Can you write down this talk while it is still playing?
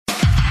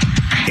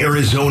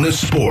Arizona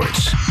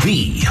Sports,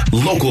 the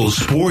local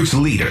sports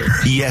leader.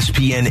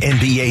 ESPN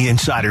NBA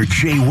insider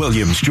Jay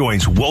Williams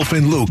joins Wolf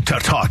and Luke to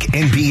talk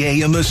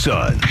NBA and the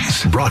Suns.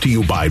 Brought to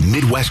you by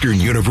Midwestern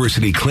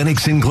University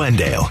Clinics in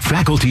Glendale.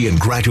 Faculty and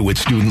graduate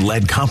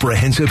student-led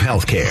comprehensive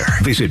health care.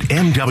 Visit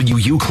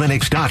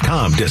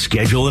MWUclinics.com to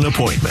schedule an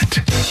appointment.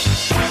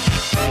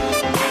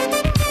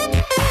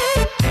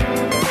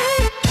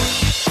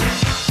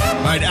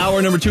 All right,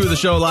 hour number 2 of the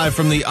show, live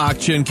from the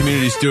Ak-Chin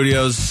Community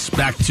Studios.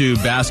 Back to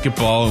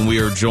basketball, and we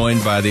are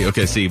joined by the...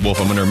 Okay, see, Wolf,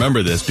 I'm going to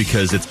remember this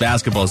because it's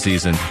basketball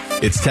season.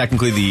 It's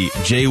technically the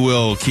Jay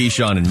Will,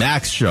 Keyshawn, and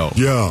Max show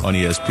on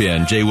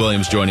ESPN. Jay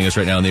Williams joining us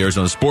right now on the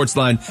Arizona Sports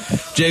Line.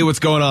 Jay, what's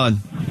going on?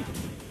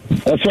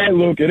 That's right,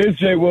 Luke. It is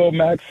Jay Will,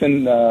 Max,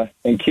 and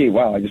Key.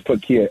 Wow, I just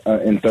put Key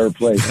in third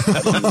place.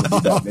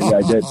 Maybe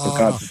I did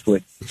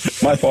subconsciously.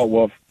 My fault,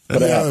 Wolf.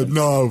 Yeah,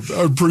 no,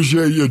 I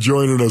appreciate you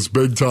joining us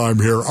big time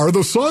here. Are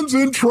the Suns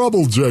in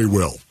trouble, Jay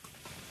Will?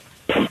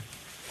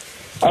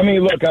 I mean,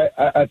 look,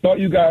 I thought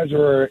you guys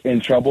were in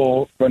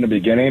trouble from the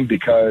beginning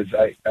because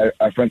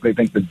I frankly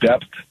think the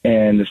depth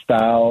and the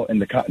style and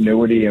the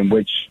continuity in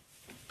which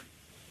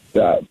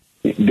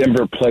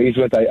Denver plays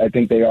with, I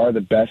think they are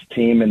the best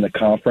team in the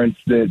conference.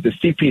 The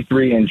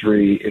CP3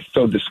 injury is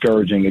so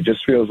discouraging. It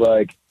just feels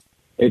like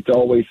it's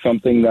always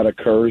something that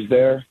occurs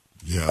there.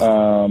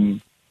 Yeah.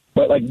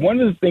 But, like, one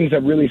of the things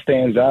that really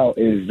stands out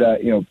is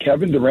that,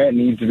 Kevin Durant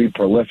needs to be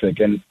prolific.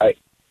 And,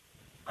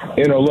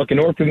 look, in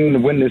order for them to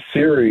win this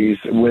series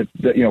with,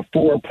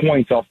 4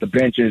 points off the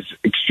bench is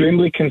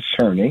extremely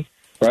concerning,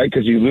 right,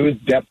 because you lose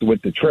depth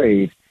with the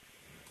trade.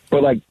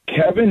 But, like,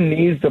 Kevin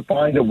needs to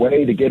find a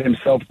way to get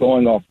himself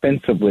going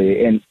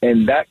offensively, and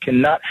that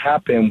cannot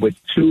happen with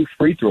 2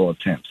 free throw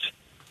attempts.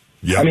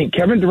 Yep. I mean,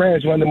 Kevin Durant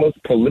is one of the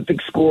most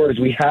prolific scorers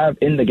we have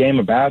in the game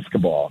of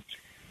basketball.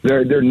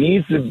 There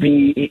needs to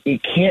be – he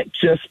can't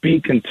just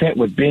be content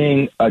with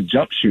being a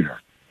jump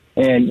shooter.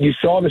 And you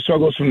saw the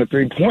struggles from the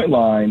three-point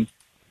line,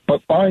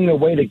 but finding a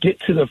way to get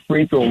to the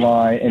free throw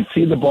line and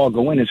see the ball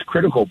go in is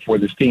critical for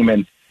this team.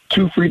 And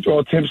 2 free throw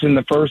attempts in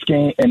the first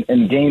game and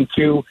in game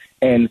 2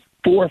 and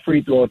 4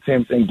 free throw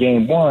attempts in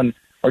game 1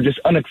 are just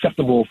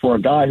unacceptable for a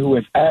guy who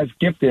is as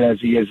gifted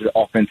as he is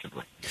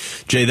offensively.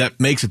 Jay, that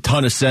makes a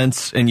ton of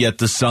sense, and yet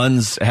the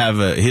Suns have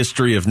a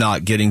history of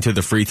not getting to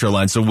the free throw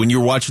line. So when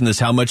you're watching this,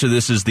 how much of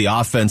this is the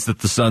offense that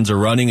the Suns are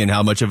running, and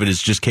how much of it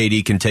is just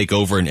KD can take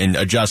over and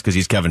adjust because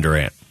he's Kevin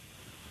Durant?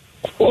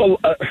 Well,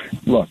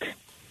 look,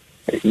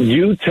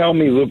 you tell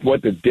me, Luke,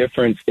 what the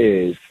difference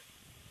is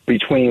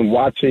between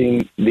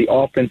watching the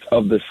offense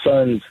of the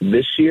Suns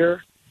this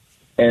year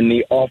and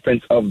the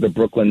offense of the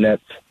Brooklyn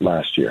Nets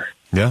last year.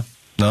 Yeah.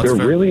 No, there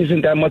really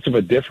isn't that much of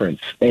a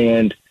difference.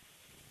 And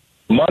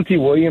Monty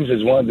Williams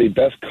is one of the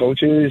best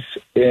coaches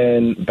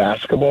in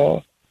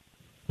basketball,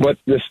 but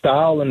the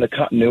style and the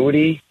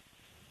continuity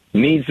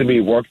needs to be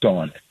worked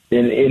on.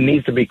 And it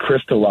needs to be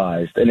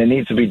crystallized, and it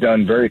needs to be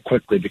done very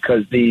quickly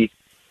because the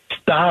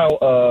style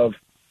of,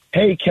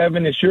 hey,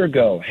 Kevin, it's your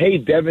go. Hey,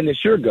 Devin,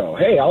 it's your go.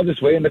 Hey, I'll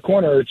just wait in the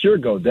corner. It's your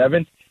go,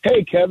 Devin.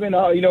 Hey, Kevin,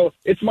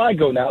 it's my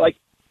go now. Like,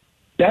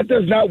 that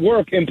does not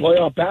work in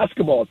playoff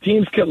basketball.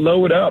 Teams can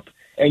load up.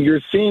 And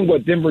you're seeing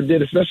what Denver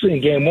did, especially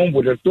in game 1,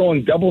 where they're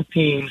throwing double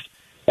teams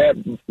at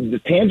the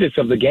tangents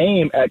of the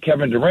game at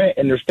Kevin Durant,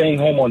 and they're staying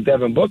home on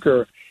Devin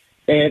Booker.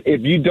 And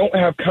if you don't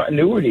have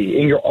continuity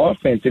in your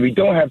offense, if you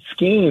don't have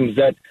schemes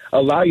that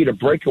allow you to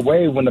break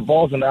away when the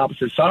ball's on the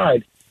opposite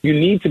side, you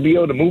need to be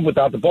able to move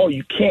without the ball.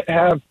 You can't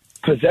have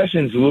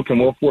possessions, Luke and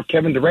Wolf, where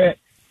Kevin Durant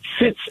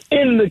sits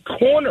in the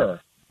corner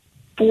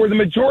for the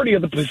majority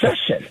of the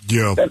possession.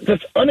 Yeah.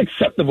 That's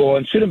unacceptable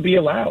and shouldn't be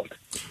allowed.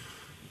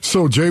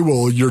 So, Jay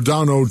Will, you're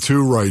down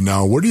 0-2 right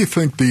now. What do you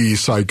think the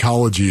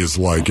psychology is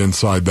like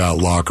inside that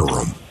locker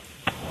room?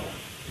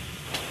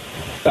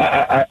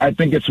 I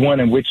think it's one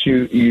in which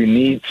you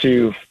need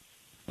to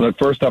look.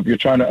 First up, you're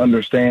trying to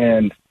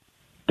understand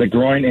the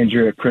groin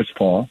injury of Chris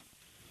Paul,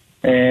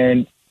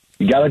 and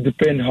you got to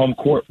defend home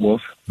court,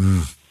 Wolf.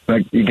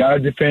 Like, you got to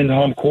defend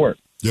home court.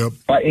 Yep.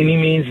 By any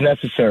means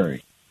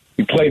necessary.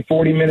 You play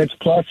 40 minutes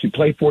plus. You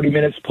play 40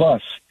 minutes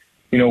plus.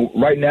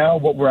 Right now,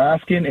 what we're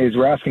asking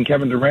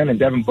Kevin Durant and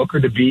Devin Booker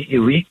to be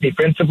elite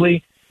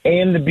defensively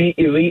and to be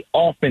elite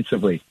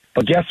offensively.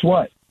 But guess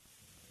what?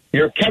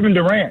 You're Kevin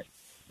Durant.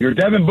 You're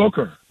Devin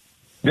Booker.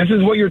 This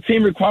is what your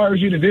team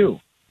requires you to do.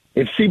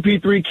 If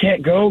CP3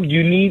 can't go,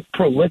 you need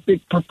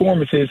prolific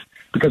performances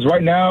because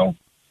right now,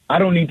 I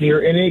don't need to hear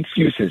any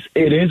excuses.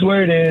 It is what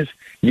it is.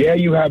 Yeah,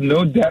 you have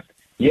no depth.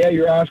 Yeah,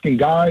 you're asking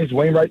guys,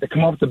 Wainwright, to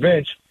come off the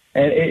bench,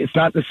 and it's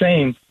not the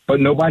same, but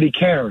nobody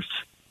cares.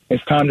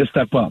 It's time to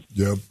step up.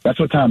 Yep. That's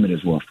what time it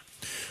is, Wolf.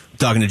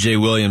 Talking to Jay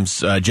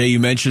Williams. Jay, you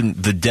mentioned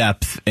the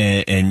depth,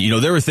 and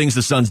there were things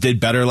the Suns did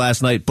better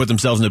last night, put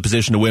themselves in a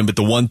position to win, but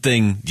the one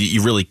thing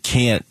you really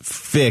can't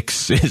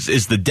fix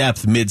is the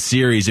depth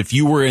mid-series. If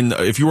you were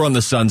on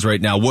the Suns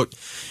right now, what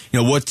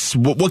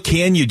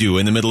can you do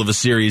in the middle of a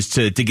series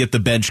to get the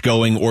bench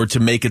going or to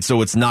make it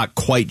so it's not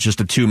quite just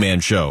a two-man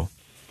show?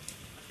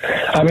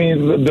 I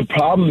mean, the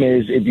problem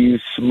is if you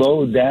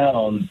slow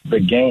down the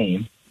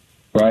game,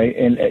 right?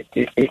 And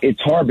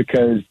it's hard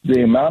because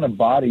the amount of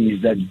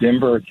bodies that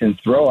Denver can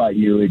throw at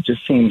you, it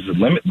just seems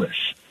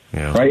limitless,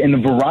 right? And the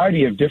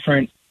variety of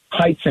different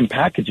heights and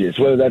packages,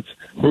 whether that's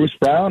Bruce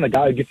Brown, a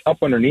guy who gets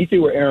up underneath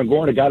you, or Aaron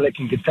Gordon, a guy that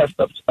can contest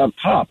up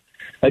top.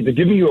 Like, they're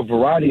giving you a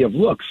variety of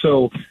looks.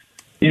 So,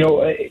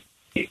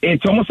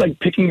 it's almost like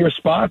picking your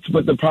spots,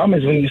 but the problem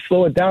is when you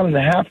slow it down in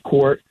the half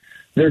court,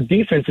 their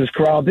defense is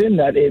corralled in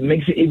that it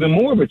makes it even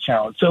more of a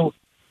challenge. So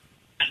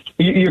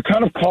you're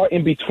kind of caught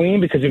in between,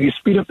 because if you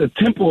speed up the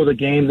tempo of the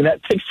game, then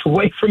that takes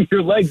away from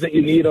your legs that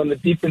you need on the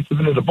defensive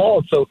end of the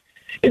ball. So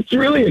it's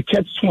really a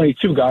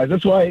catch-22, guys.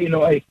 That's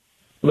why,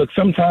 look,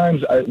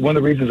 sometimes one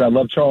of the reasons I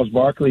love Charles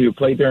Barkley, who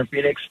played there in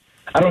Phoenix,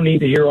 I don't need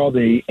to hear all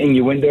the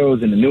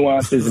innuendos and the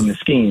nuances and the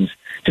schemes.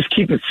 Just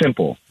keep it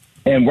simple.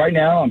 And right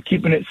now I'm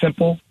keeping it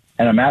simple,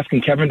 and I'm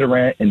asking Kevin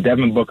Durant and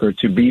Devin Booker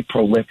to be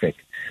prolific,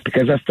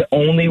 because that's the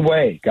only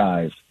way,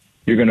 guys,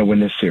 you're going to win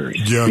this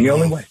series. Yeah, the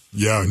only way.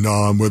 Yeah, no,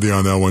 I'm with you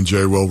on that one,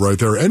 Jay Will, right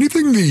there.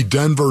 Anything the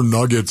Denver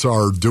Nuggets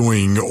are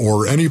doing,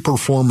 or any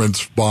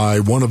performance by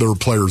one of their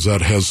players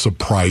that has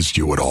surprised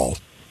you at all?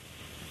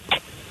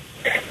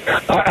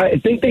 I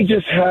think they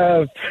just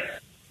have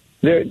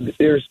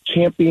there's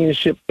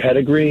championship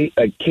pedigree.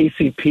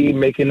 KCP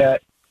making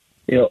that,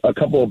 a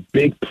couple of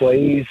big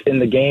plays in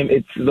the game.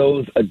 It's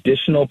those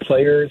additional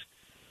players.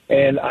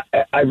 And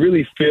I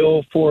really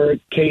feel for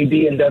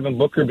KD and Devin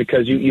Booker,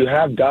 because you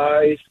have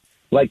guys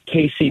like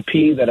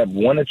KCP that have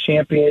won a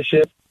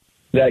championship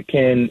that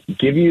can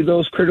give you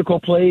those critical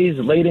plays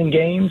late in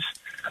games.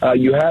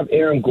 You have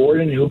Aaron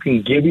Gordon, who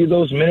can give you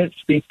those minutes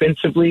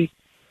defensively.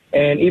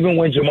 And even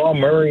when Jamal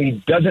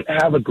Murray doesn't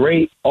have a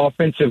great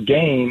offensive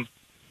game,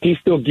 he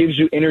still gives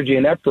you energy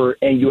and effort.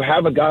 And you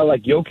have a guy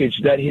like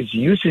Jokic that his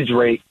usage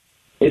rate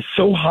is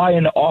so high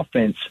in the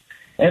offense.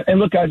 And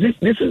look, guys,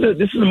 this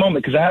is a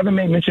moment, because I haven't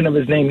made mention of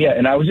his name yet.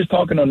 And I was just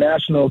talking on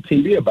national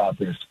TV about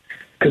this,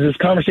 because it's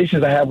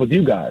conversations I have with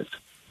you guys.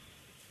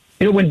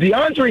 When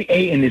DeAndre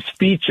Ayton is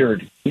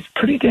featured, he's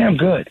pretty damn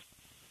good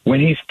when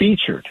he's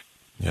featured.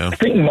 Yeah. I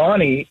think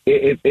Monty,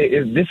 if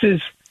this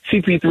is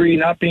CP3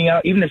 not being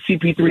out, even if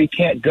CP3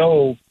 can't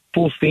go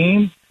full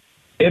steam,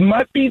 it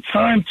might be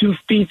time to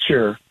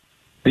feature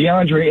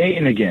DeAndre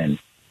Ayton again,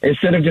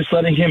 instead of just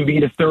letting him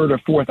be the third or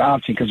fourth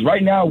option. Because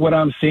right now what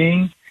I'm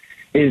seeing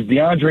is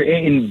DeAndre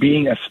Ayton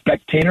being a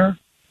spectator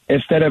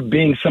instead of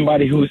being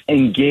somebody who's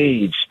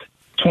engaged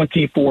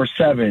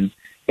 24/7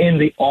 in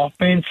the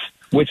offense,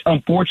 which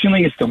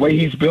unfortunately is the way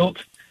he's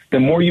built. The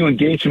more you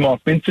engage him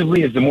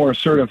offensively is the more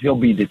assertive he'll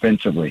be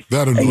defensively.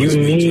 And you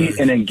need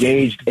an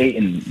engaged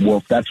Ayton,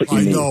 Wolf. That's what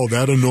you need. I know.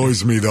 That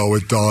annoys me, though.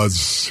 It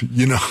does.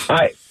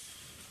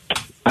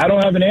 I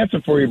don't have an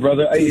answer for you,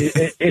 brother.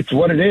 It's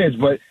what it is,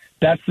 but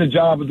that's the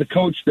job of the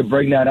coach to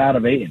bring that out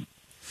of Ayton.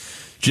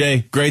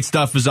 Jay, great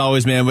stuff as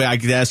always, man. I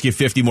could ask you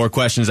 50 more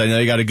questions. I know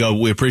you got to go.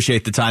 We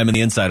appreciate the time and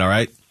the insight, all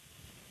right?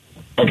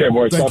 Okay,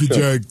 boys. Thank you,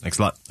 Jay. Thanks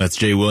a lot. That's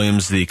Jay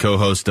Williams, the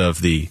co-host of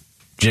the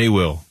Jay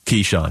Will,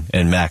 Keyshawn,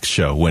 and Max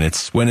show. When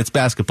it's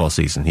basketball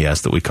season, he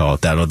asked that we call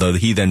it that, although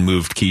he then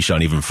moved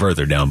Keyshawn even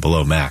further down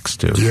below Max,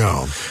 too.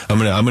 Yeah. I'm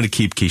gonna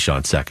keep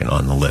Keyshawn second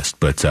on the list,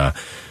 but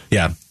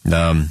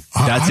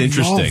that's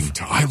interesting.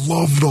 I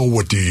love, though,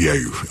 what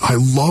DA. I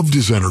loved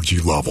his energy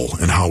level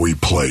and how he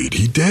played.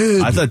 He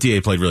did. I thought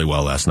DA played really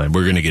well last night.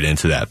 We're going to get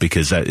into that,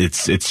 because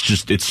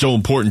it's so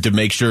important to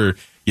make sure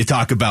you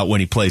talk about when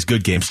he plays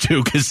good games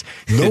too, because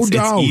it's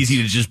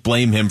easy to just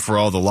blame him for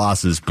all the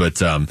losses. But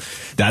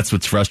that's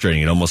what's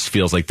frustrating. It almost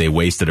feels like they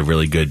wasted a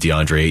really good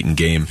DeAndre Ayton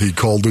game. He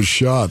called his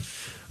shot.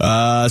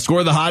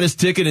 Score the hottest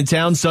ticket in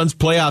town, Suns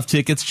playoff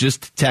tickets.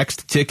 Just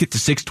text ticket to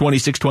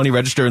 620-620.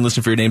 Register and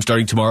listen for your name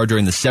starting tomorrow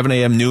during the 7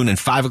 a.m., noon, and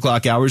 5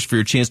 o'clock hours for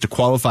your chance to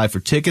qualify for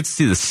tickets.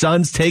 See the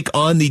Suns take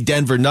on the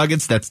Denver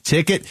Nuggets. That's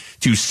ticket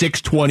to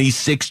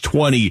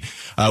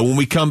 620-620. When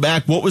we come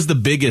back, what was the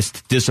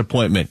biggest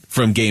disappointment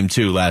from Game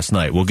 2 last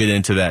night? We'll get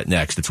into that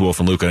next. It's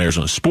Wolf and Luke on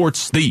Arizona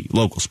Sports, the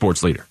local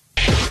sports leader.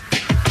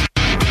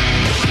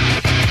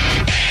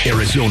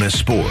 Arizona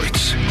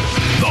Sports,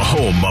 the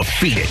home of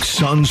Phoenix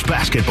Suns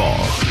basketball.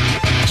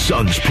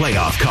 Suns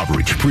playoff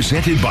coverage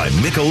presented by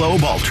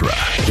Michelob Ultra.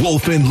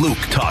 Wolf and Luke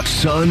talk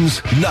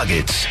Suns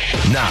Nuggets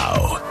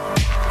now.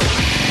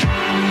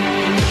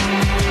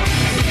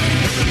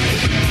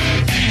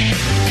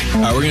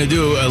 We're going to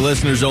do a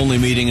listeners-only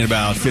meeting in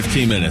about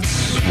 15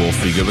 minutes.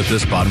 Wolf, are you good with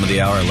this? Bottom of the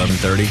hour,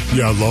 11:30?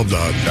 Yeah, I love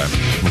that. Okay.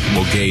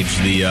 We'll gauge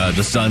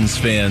the Suns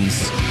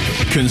fans'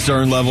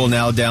 concern level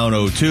now down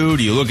 0-2.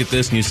 Do you look at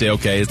this and you say,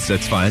 okay,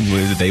 that's fine.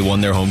 They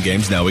won their home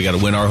games. Now we got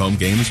to win our home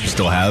games. We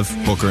still have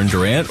Booker and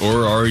Durant.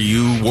 Or are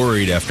you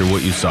worried after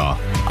what you saw?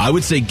 I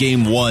would say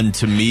Game 1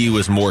 to me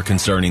was more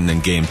concerning than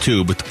Game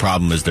 2, but the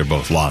problem is they're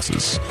both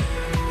losses.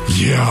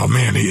 Yeah,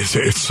 man,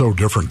 it's so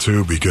different,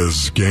 too,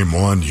 because game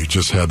one, you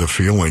just had the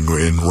feeling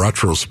in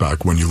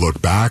retrospect when you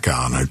look back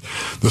on it.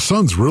 The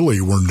Suns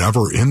really were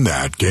never in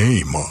that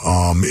game.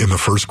 In the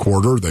first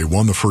quarter, they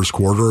won the first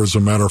quarter. As a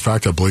matter of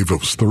fact, I believe it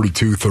was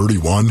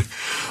 32-31.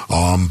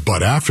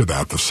 But after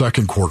that, the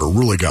second quarter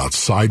really got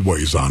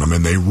sideways on them,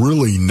 and they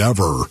really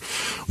never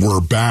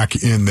were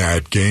back in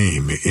that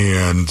game.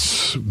 And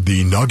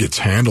the Nuggets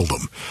handled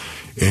them.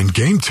 In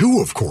game two,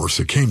 of course,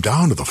 it came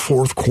down to the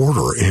fourth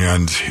quarter,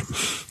 and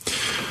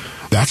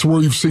that's where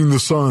you've seen the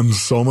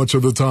Suns so much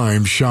of the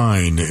time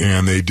shine,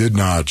 and they did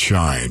not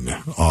shine.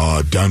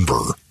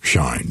 Denver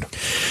shine.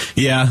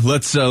 Yeah,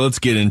 let's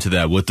get into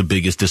that, what the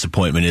biggest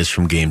disappointment is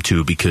from game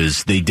two,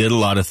 because they did a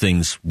lot of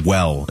things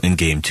well in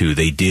game two.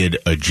 They did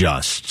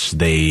adjust.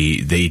 They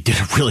did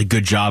a really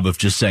good job of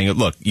just saying,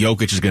 look,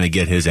 Jokic is going to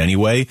get his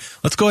anyway.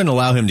 Let's go ahead and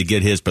allow him to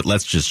get his, but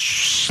let's just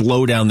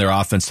slow down their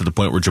offense to the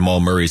point where Jamal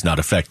Murray is not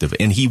effective.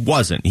 And he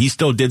wasn't. He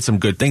still did some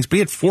good things, but he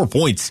had 4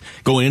 points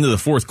going into the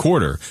fourth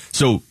quarter.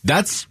 So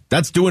that's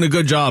doing a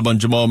good job on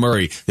Jamal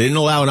Murray. They didn't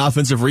allow an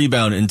offensive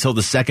rebound until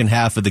the second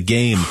half of the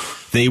game.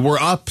 They were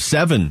up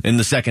 7 in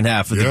the second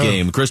half of the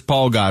game. Chris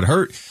Paul got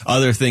hurt.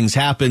 Other things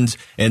happened,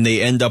 and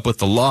they end up with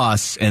the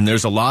loss. And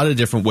there's a lot of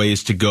different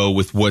ways to go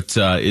with what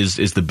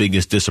is the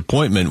biggest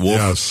disappointment.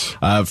 Wolf,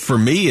 for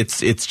me,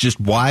 it's just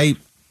why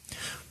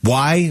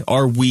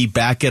are we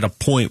back at a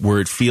point where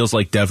it feels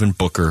like Devin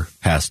Booker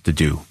has to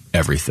do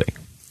everything?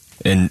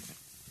 And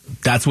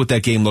that's what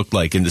that game looked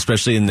like, and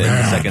especially in the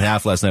second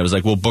half last night, it was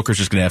like, well, Booker's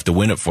just going to have to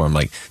win it for him.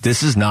 Like,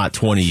 this is not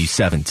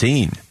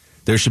 2017.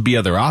 There should be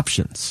other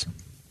options.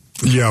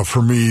 Yeah,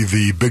 for me,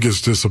 the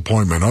biggest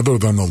disappointment, other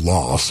than the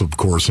loss, of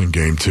course, in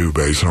Game 2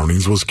 base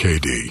earnings, was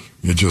KD.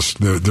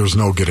 There's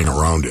no getting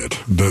around it.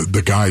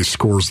 The guy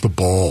scores the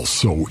ball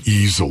so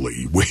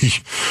easily.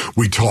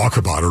 We talk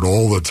about it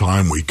all the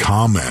time. We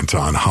comment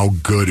on how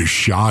good his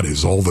shot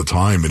is all the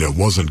time, and it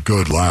wasn't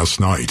good last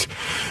night.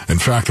 In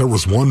fact, there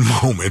was one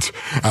moment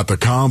at the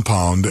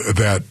compound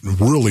that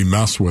really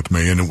messed with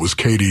me, and it was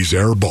KD's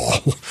air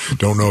ball.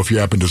 Don't know if you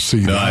happened to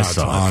see that. I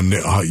saw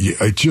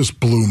it. It just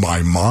blew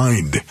my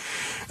mind.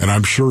 And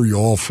I'm sure you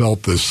all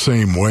felt the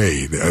same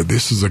way.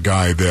 This is a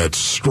guy that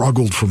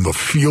struggled from the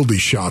field. He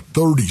shot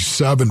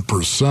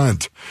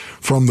 37%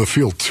 from the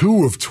field,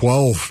 2 of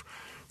 12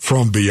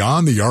 from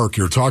beyond the arc.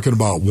 You're talking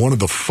about one of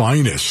the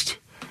finest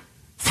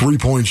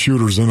three-point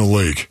shooters in the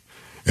league.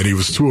 And he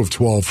was 2 of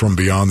 12 from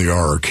beyond the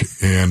arc.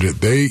 And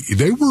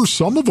they were,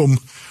 some of them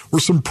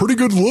were some pretty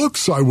good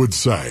looks, I would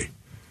say.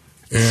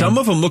 And some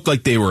of them looked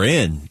like they were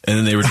in, and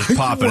then they were just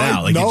popping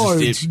out. Like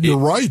you're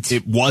right.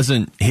 It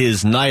wasn't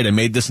his night. I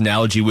made this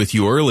analogy with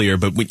you earlier,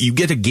 but when you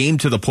get a game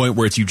to the point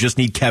where you just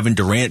need Kevin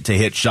Durant to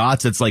hit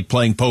shots, it's like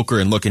playing poker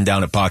and looking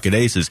down at pocket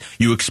aces.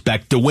 You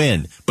expect to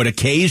win, but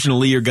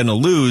occasionally you're going to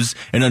lose,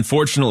 and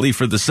unfortunately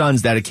for the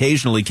Suns, that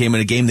occasionally came in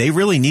a game they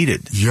really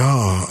needed.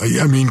 Yeah,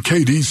 I mean,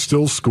 KD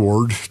still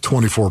scored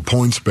 24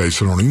 points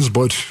base earnings,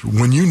 but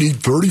when you need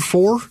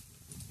 34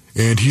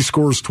 and he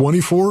scores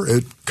 24,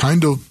 it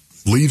kind of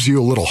leaves you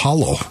a little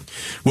hollow.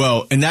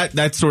 Well, and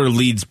that sort of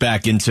leads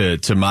back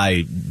into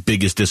my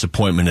biggest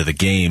disappointment of the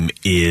game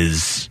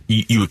is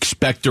you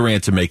expect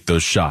Durant to make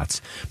those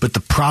shots. But the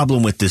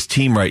problem with this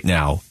team right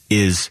now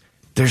is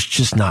there's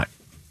just not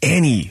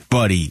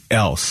anybody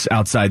else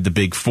outside the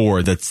big four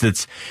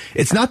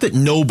it's not that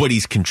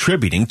nobody's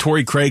contributing.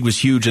 Torrey Craig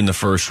was huge in the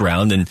first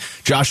round, and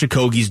Josh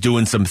Okogie's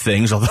doing some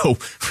things, although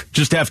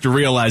just have to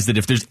realize that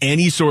if there's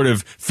any sort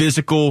of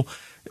physical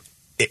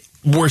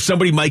where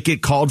somebody might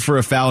get called for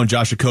a foul and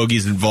Josh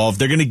Okogie's involved,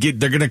 they're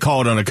gonna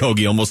call it on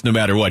Okogie almost no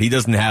matter what. He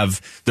doesn't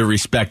have the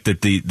respect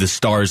that the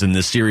stars in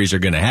this series are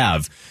gonna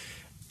have.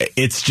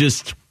 It's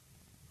just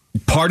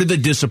part of the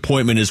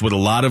disappointment is what a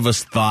lot of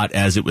us thought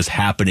as it was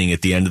happening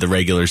at the end of the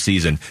regular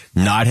season.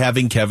 Not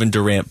having Kevin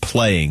Durant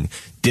playing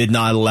did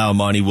not allow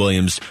Monty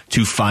Williams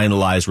to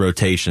finalize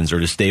rotations or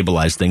to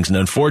stabilize things. And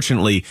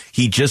unfortunately,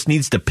 he just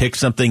needs to pick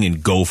something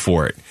and go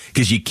for it,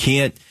 because you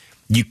can't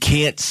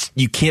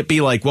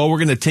be like, well, we're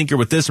going to tinker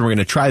with this and we're going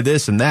to try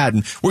this and that,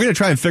 and we're going to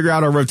try and figure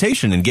out our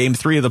rotation in Game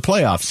 3 of the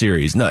playoff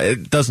series. No,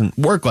 it doesn't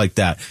work like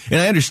that. And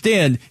I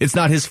understand it's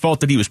not his fault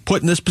that he was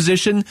put in this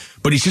position,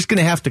 but he's just going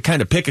to have to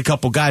kind of pick a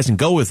couple guys and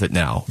go with it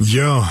now.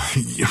 Yeah.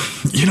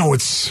 You know,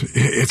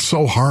 it's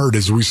so hard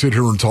as we sit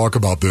here and talk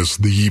about this.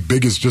 The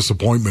biggest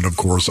disappointment, of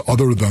course,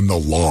 other than the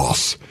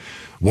loss,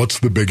 what's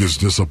the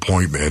biggest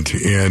disappointment?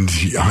 And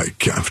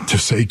to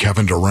say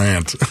Kevin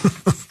Durant...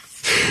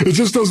 It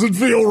just doesn't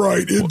feel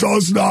right. It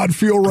does not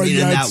feel right. In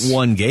that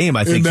one game,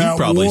 I think you'd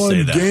probably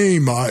say that.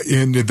 In that one game,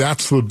 and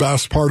that's the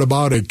best part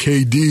about it.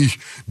 KD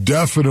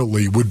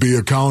definitely would be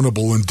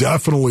accountable and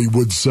definitely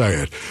would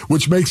say it,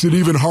 which makes it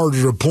even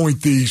harder to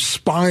point the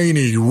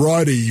spiny,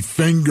 ruddy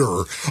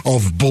finger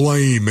of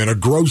blame and a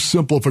gross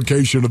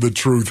simplification of the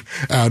truth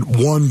at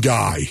one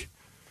guy.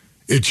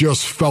 It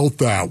just felt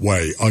that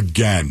way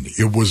again.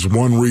 It was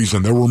one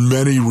reason. There were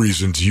many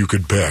reasons you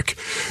could pick.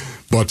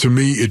 But to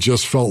me, it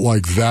just felt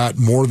like that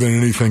more than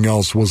anything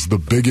else was the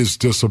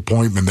biggest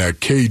disappointment, that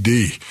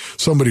KD,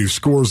 somebody who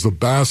scores the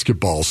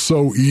basketball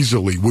so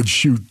easily, would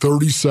shoot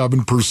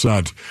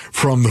 37%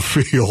 from the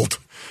field.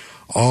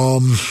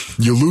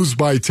 You lose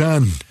by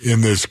 10 in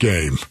this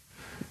game.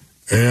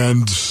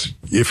 And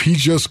if he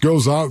just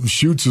goes out and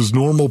shoots his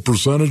normal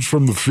percentage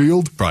from the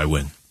field,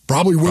 probably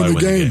win the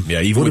game.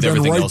 Yeah, even would with have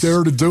been right else,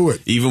 there to do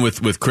it. Even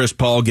with Chris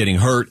Paul getting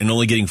hurt and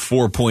only getting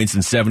 4 points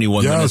in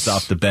 71 minutes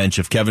off the bench,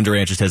 if Kevin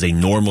Durant just has a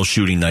normal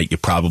shooting night, you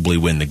probably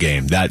win the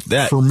game.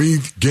 That for me,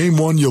 game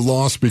one you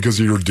lost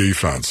because of your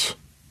defense.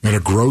 And a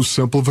gross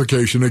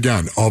simplification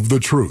again of the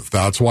truth.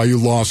 That's why you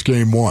lost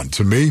game one.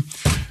 To me,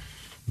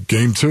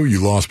 game two,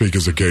 you lost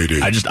because of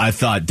KD. I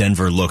thought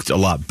Denver looked a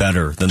lot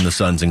better than the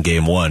Suns in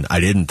game one.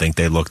 I didn't think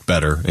they looked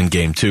better in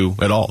game two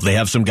at all. They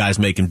have some guys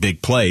making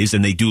big plays,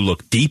 and they do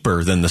look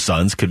deeper than the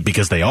Suns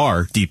because they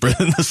are deeper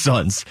than the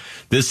Suns.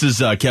 This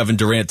is Kevin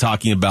Durant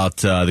talking about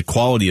the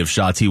quality of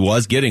shots he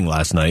was getting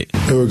last night.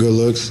 They were good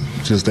looks,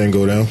 just didn't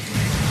go down.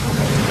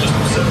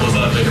 Was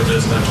that a bigger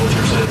mismatch what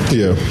you're saying?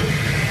 Yeah.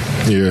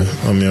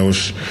 I mean,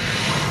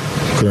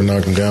 could have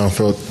knocked them down.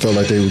 Felt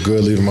like they were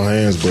good leaving my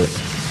hands, but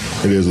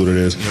it is what it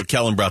is. You know,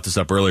 Kellen brought this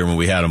up earlier when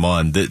we had him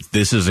on.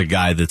 This is a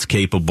guy that's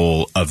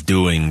capable of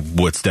doing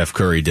what Steph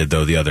Curry did,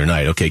 though, the other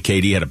night. Okay,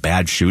 KD had a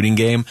bad shooting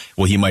game.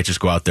 Well, he might just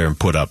go out there and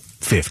put up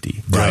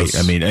 50, right? Yes,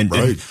 I mean, and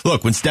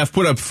look, when Steph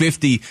put up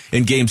 50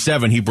 in Game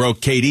 7, he broke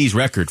KD's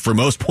record for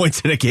most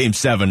points in a Game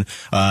 7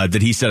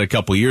 that he set a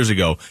couple years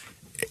ago.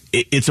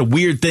 It's a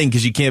weird thing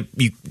because you can't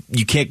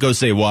go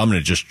say, well, I'm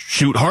going to just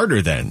shoot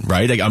harder then,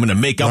 right? I'm going to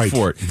make up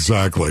for it.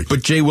 Exactly.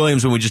 But Jay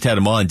Williams, when we just had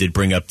him on, did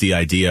bring up the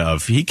idea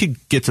of he could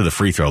get to the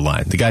free throw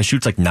line. The guy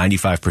shoots like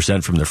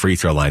 95% from the free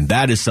throw line.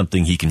 That is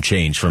something he can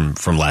change from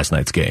last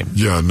night's game.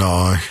 Yeah,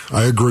 no,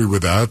 I agree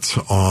with that.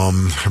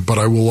 But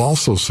I will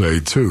also say,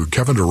 too,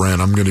 Kevin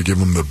Durant, I'm going to give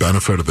him the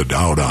benefit of the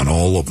doubt on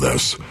all of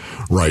this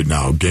right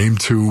now. Game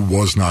 2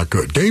 was not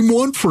good. Game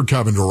 1 for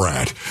Kevin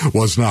Durant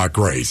was not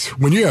great.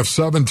 When you have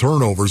 7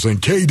 turnovers, and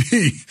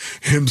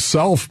KD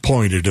himself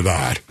pointed to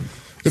that.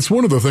 It's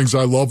one of the things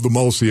I love the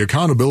most. The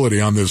accountability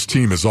on this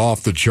team is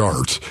off the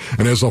charts.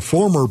 And as a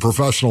former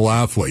professional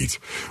athlete,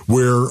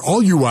 where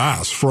all you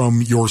ask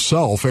from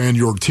yourself and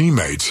your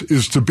teammates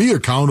is to be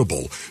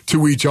accountable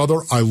to each other,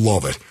 I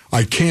love it.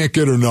 I can't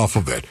get enough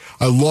of it.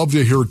 I love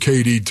to hear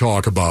KD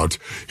talk about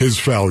his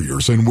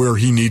failures and where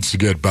he needs to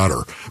get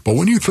better. But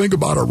when you think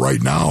about it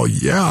right now,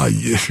 yeah,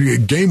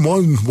 Game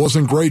 1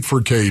 wasn't great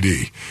for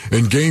KD.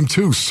 And Game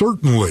 2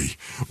 certainly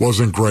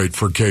wasn't great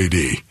for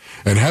KD.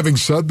 And having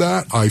said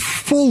that, I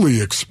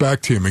fully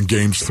expect him in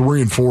Games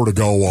 3 and 4 to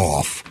go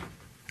off.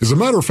 As a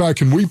matter of fact,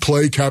 can we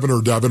play Kevin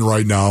or Devin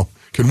right now?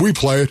 Can we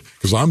play it?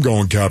 Because I'm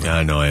going Kevin. Yeah,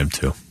 I know I am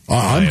too.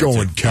 I'm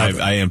going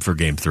Kevin. I am for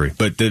Game 3.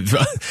 But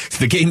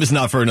the game is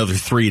not for another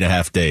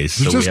 3.5 days.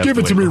 So just give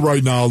it to me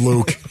right now,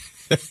 Luke.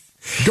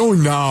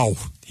 Going now.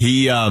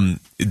 He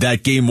that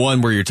Game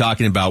 1 where you're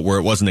talking about where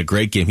it wasn't a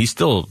great game, he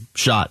still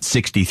shot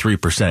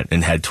 63%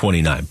 and had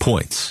 29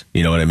 points.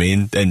 You know what I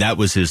mean? And that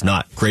was his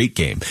not great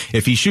game.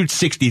 If he shoots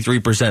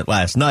 63%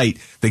 last night,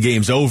 the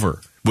game's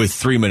over with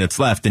 3 minutes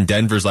left, and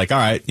Denver's like, all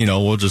right,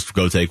 we'll just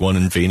go take one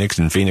in Phoenix,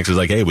 and Phoenix is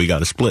like, hey, we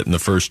got a split in the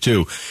first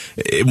 2.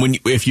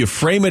 If you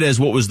frame it as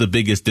what was the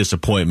biggest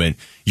disappointment,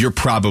 you're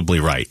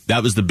probably right.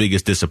 That was the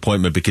biggest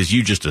disappointment because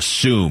you just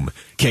assume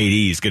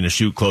KD is going to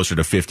shoot closer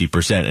to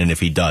 50%, and if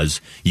he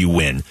does, you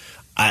win.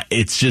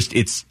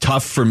 It's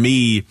tough for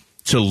me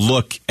to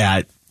look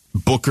at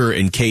Booker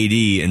and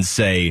KD and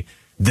say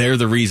they're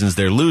the reasons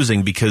they're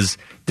losing because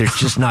they're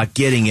just not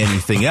getting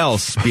anything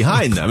else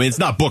behind them. I mean, it's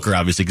not Booker,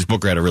 obviously, because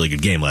Booker had a really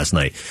good game last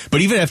night. But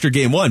even after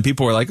Game 1,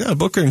 people were like, oh,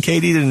 Booker and KD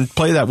didn't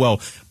play that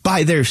well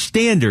by their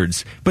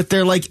standards. But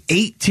they're like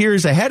 8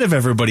 tiers ahead of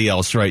everybody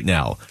else right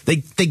now. They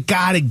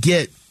gotta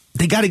get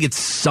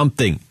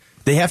something.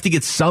 They have to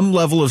get some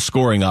level of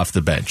scoring off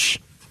the bench.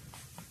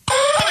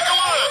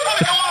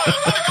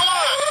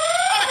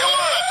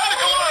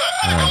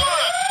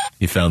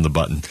 You found the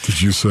button. Did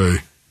you say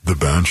the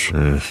bench?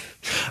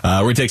 We're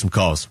going to take some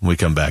calls when we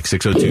come back.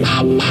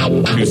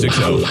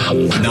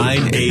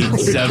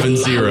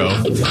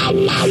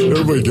 602-260-9870.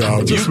 There we go.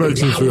 It just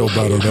makes me feel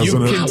better,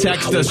 doesn't it? You can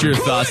text us your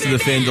thoughts to the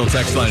FanDuel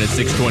text line at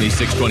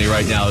 620-620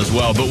 right now as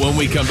well. But when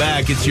we come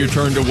back, it's your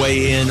turn to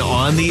weigh in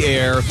on the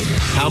air.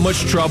 How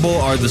much trouble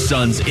are the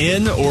Suns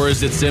in? Or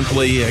is it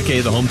simply,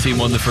 okay, the home team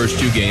won the first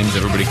 2 games.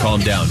 Everybody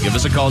calm down. Give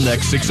us a call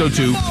next.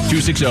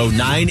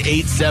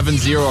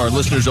 602-260-9870. Our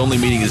listeners-only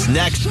meeting is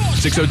next.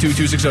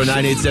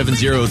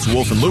 602-260-9870. It's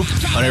Wolf and Luke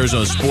on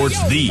Arizona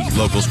Sports, the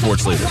local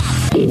sports leader.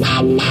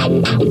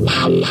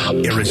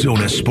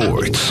 Arizona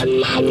Sports,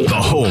 the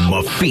home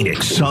of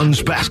Phoenix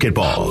Suns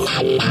basketball.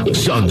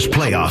 Suns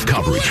playoff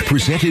coverage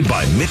presented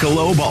by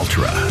Michelob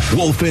Ultra.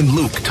 Wolf and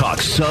Luke talk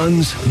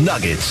Suns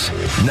Nuggets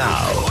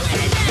now.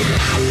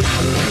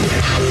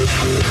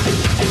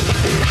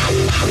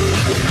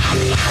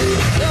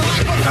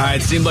 All right,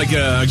 it seemed like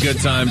a good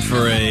time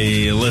for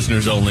a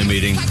listeners-only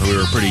meeting. We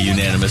were pretty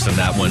unanimous on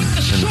that one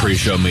in the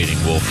pre-show meeting,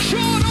 Wolf.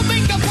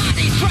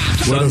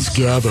 Let us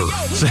gather.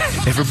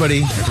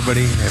 Everybody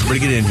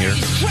get in here.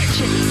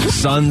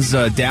 Suns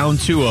down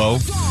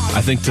 2-0.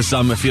 I think to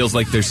some it feels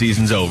like their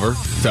season's over.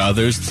 To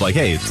others, it's like,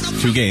 hey,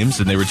 it's 2 games,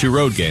 and they were 2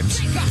 road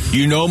games.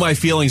 You know my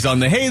feelings on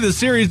the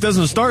series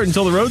doesn't start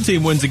until the road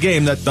team wins a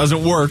game. That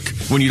doesn't work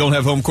when you don't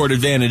have home court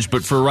advantage.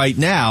 But for right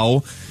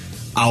now,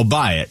 I'll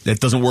buy it. It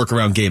doesn't work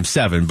around Game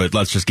 7, but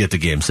let's just get to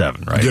Game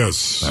 7, right?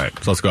 Yes. All right,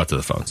 so let's go out to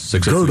the phones.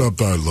 Gird up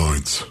thy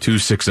loins.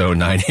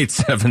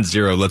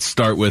 260-9870. Let's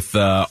start with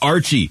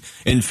Archie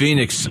in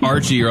Phoenix.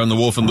 Archie, you're on the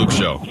Wolf and Luke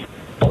Show.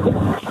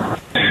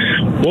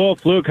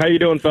 Wolf, Luke, how you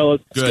doing,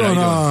 fellas? Good. What's going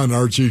on,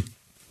 Archie?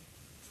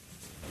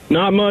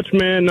 Not much,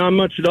 man. Not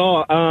much at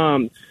all.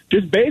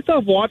 Just based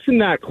off watching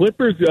that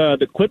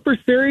the Clippers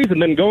series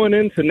and then going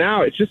into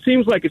now, it just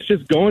seems like it's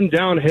just going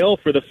downhill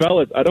for the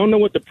fellas. I don't know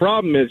what the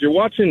problem is. You're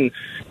watching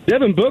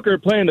Devin Booker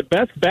playing the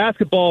best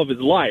basketball of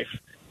his life,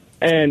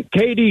 and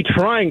KD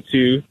trying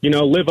to,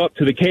 live up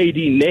to the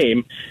KD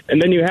name,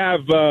 and then you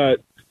have the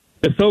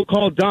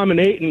so-called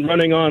dominating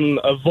running on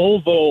a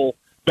Volvo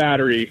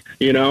battery,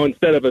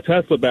 instead of a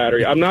Tesla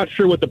battery. I'm not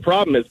sure what the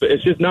problem is, but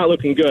it's just not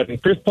looking good.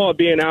 And Chris Paul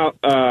being out,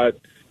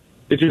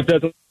 it just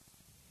doesn't.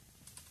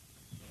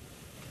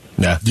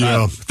 Yeah.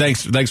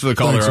 Thanks for the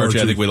call there,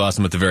 Archie. I think we lost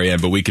him at the very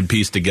end, but we can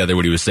piece together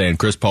what he was saying.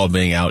 Chris Paul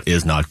being out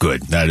is not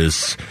good. That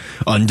is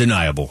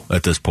undeniable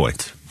at this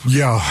point.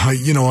 Yeah,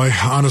 I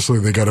honestly,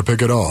 they got to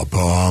pick it up.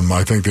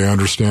 I think they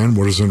understand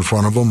what is in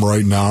front of them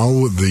right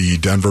now. The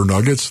Denver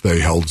Nuggets, they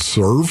held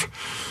serve.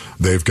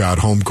 They've got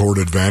home court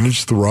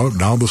advantage throughout.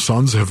 Now the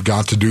Suns have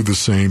got to do the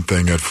same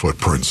thing at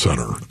Footprint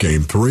Center.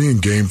 Game 3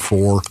 and Game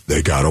 4,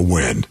 they got to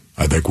win.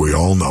 I think we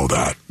all know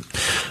that.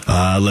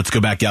 Let's go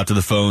back out to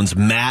the phones.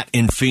 Matt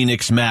in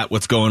Phoenix. Matt,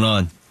 what's going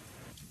on?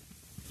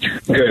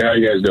 Good. How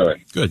you guys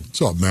doing? Good.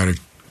 What's up, Matty?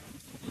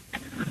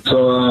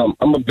 So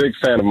I'm a big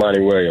fan of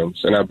Monty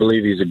Williams, and I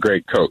believe he's a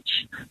great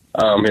coach.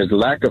 His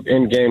lack of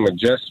in-game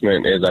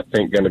adjustment is, I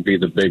think, going to be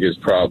the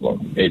biggest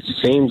problem. It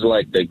seems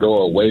like they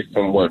go away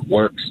from what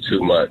works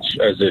too much,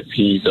 as if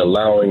he's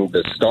allowing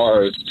the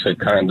stars to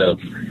kind of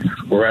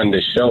run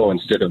the show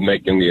instead of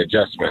making the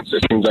adjustments.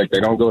 It seems like they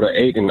don't go to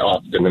Aiden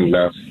often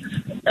enough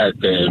at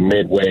the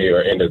midway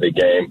or end of the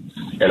game.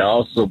 And I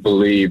also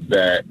believe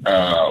that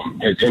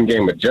his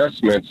in-game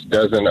adjustments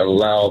doesn't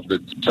allow the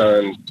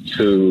Suns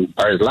to,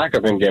 or his lack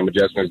of in-game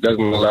adjustments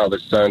doesn't allow the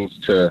Suns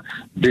to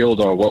build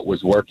on what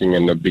was working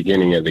in the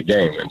beginning of the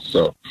game. And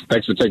so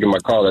thanks for taking my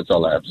call. That's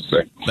all I have to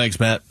say. Thanks,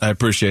 Matt. I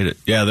appreciate it.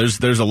 Yeah,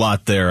 there's a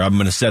lot there. I'm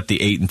going to set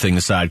the Ayton thing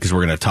aside because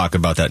we're going to talk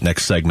about that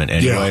next segment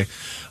anyway.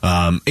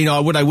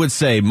 Yeah. What I would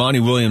say, Monty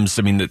Williams,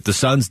 the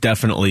Suns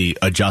definitely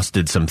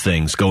adjusted some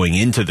things going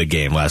into the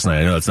game last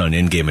night. I know it's not an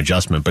in-game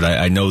adjustment, but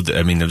I know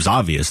that, it was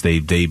obvious. They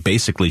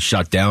basically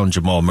shut down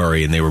Jamal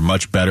Murray, and they were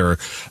much better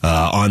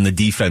on the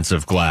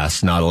defensive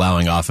glass, not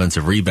allowing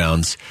offensive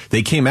rebounds.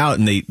 They came out,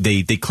 and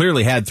they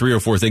clearly had 3 or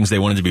 4 things they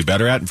wanted to be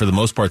better at, and for the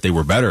most part, they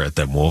were better at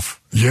them,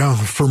 Wolf. Yeah,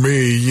 for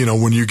me,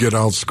 when you get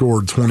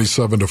outscored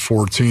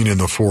 27-14 in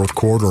the fourth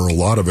quarter, a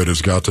lot of it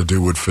has got to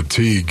do with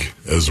fatigue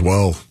as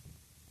well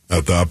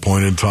at that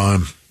point in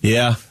time.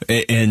 Yeah,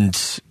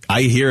 and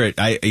I hear it.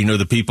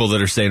 The people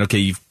that are saying,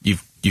 okay,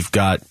 you've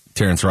got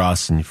Terrence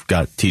Ross and you've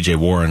got TJ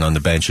Warren on the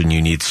bench and you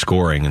need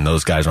scoring and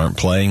those guys aren't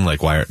playing,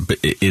 why? But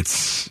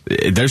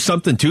there's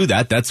something to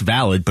that. That's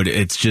valid, but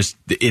it's just,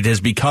 it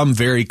has become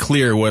very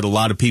clear what a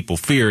lot of people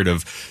feared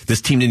of this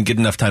team didn't get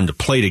enough time to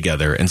play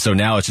together. And so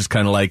now it's just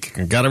kind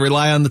of got to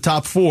rely on the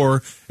top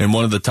 4, and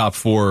one of the top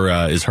 4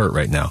 is hurt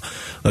right now.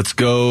 Let's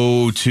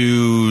go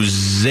to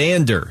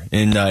Xander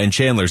in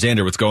Chandler.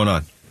 Xander, what's going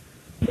on?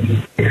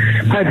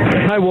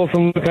 Hi, Wolf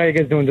and Luke. How you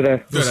guys doing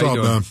today? What's up,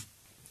 man?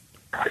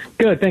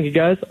 Good, thank you,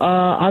 guys.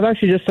 I've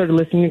actually just started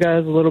listening to you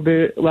guys a little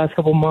bit last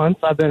couple months.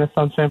 I've been a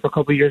Suns fan for a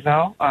couple years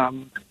now.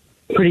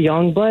 Pretty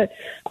young, but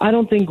I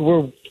don't think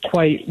we're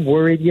quite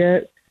worried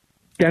yet.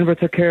 Denver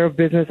took care of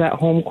business at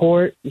home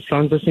court. The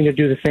Suns are seem to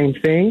do the same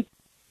thing.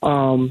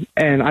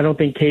 And I don't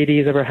think KD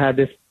has ever had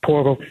this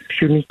poor of a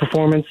shooting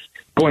performance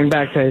going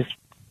back to his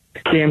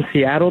damn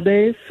Seattle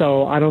days.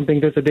 So I don't think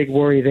there's a big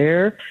worry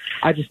there.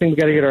 I just think we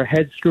got to get our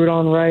heads screwed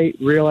on right,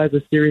 realize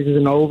the series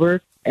isn't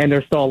over, and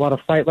there's still a lot of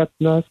fight left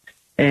in us,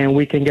 and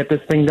we can get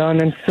this thing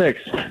done in 6.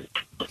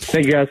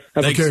 Thank you, guys.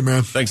 Okay,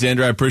 man. Thanks,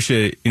 Andrew. I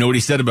appreciate it. You know what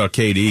he said about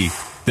KD?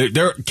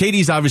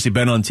 KD's obviously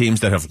been on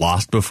teams that have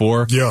lost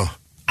before. Yeah.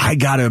 I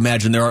got to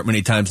imagine there aren't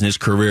many times in his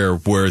career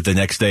where the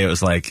next day it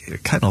was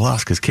kind of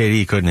lost because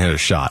KD couldn't hit a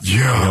shot.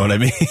 Yeah. You know what I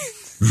mean?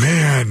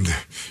 Man,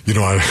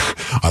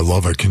 I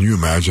love it. Can you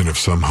imagine if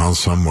somehow,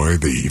 some way,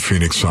 the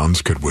Phoenix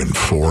Suns could win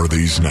 4 of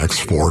these next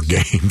 4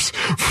 games,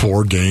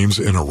 4 games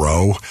in a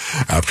row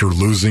after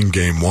losing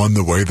Game 1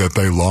 the way that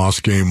they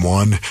lost Game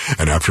 1,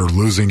 and after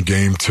losing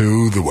Game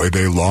 2 the way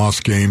they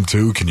lost Game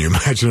 2? Can you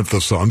imagine if the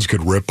Suns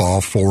could rip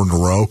off 4 in a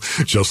row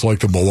just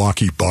like the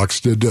Milwaukee Bucks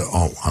did?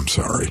 Oh, I'm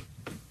sorry.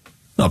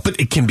 No, but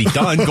it can be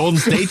done. Golden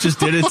State just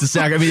did it to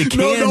Sac. I mean, it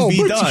can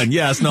be done.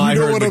 Yes, no, I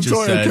heard what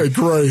you said. Okay,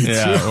 great.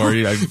 Yeah, or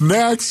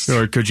next.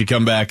 Or could you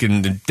come back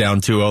and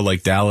down 2-0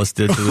 like Dallas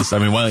did to this? I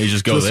mean, why don't you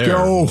just go there?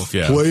 Go, please.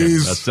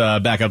 Okay.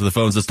 Let's back up to the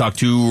phones. Let's talk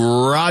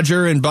to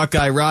Roger in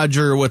Buckeye.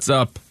 Roger, what's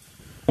up?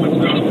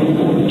 Roger?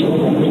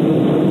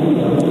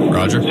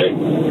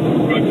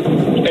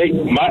 Hey,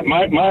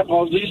 my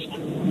apologies.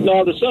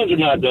 No, the Suns are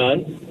not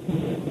done.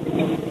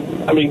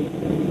 I mean,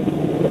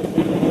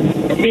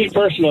 me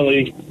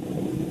personally,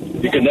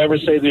 you can never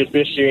say the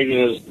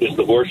officiating is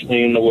the worst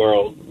thing in the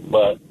world,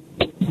 but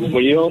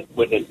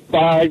when it's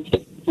 5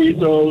 free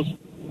throws,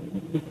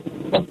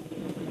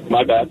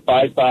 my bad,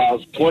 5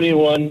 fouls,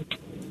 21.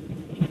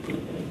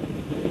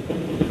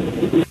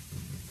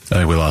 I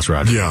think we lost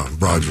Roger. Yeah,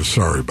 Roger,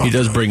 sorry about that. He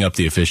does bring up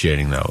the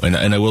officiating, though, and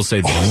I will say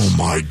this. Oh,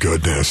 my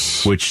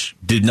goodness. Which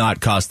did not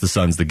cost the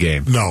Suns the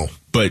game. No.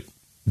 But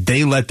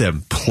they let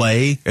them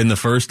play in the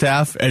first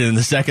half, and in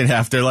the second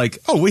half, they're like,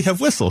 "Oh, we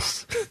have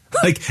whistles."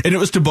 And it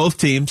was to both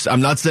teams.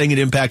 I'm not saying it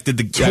impacted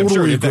the. Totally I'm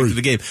sure it impacted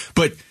the game,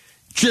 but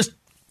just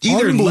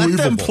either let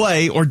them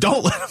play or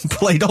don't let them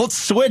play. Don't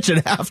switch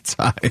at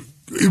halftime.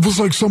 It was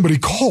like somebody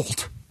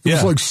called. It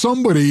was like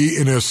somebody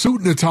in a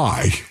suit and a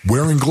tie,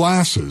 wearing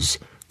glasses,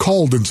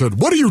 called and said,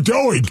 "What are you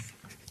doing?"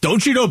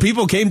 Don't you know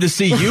people came to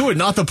see you and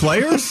not the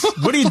players?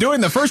 What are you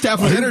doing? The first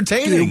half was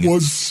entertaining.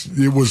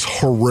 It was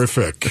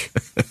horrific.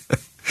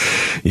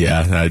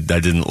 Yeah, I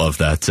didn't love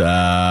that.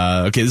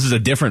 Okay, this is a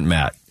different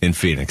Matt in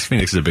Phoenix.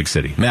 Phoenix is a big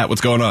city. Matt, what's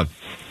going on?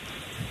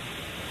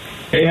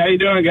 Hey, how you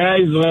doing,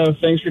 guys?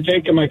 Thanks for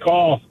taking my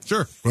call.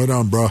 Sure. Right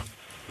on, bro.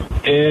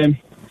 I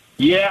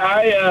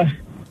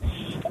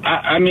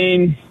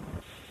mean,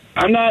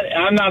 I'm not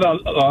a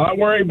lot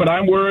worried, but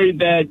I'm worried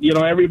that,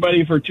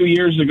 everybody for 2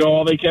 years ago,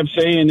 all they kept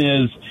saying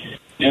is,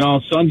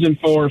 Suns in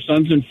 4,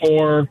 Suns in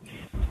 4.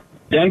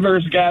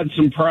 Denver's got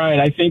some pride.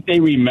 I think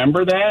they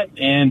remember that,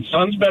 and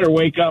Suns better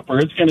wake up or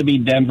it's going to be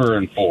Denver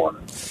in 4.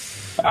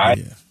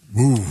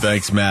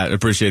 Thanks, Matt.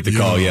 Appreciate the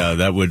call. Yeah,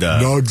 that would...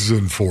 Nugs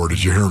in 4.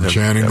 Did you hear him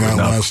chanting that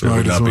last night? That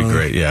would not be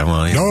great. Yeah,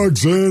 well... Yeah.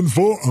 Nugs in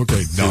 4.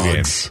 Okay,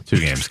 Nugs. 2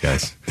 games,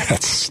 guys.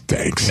 That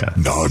stinks. Yeah.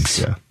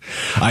 Nugs. Yeah.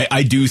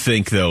 I do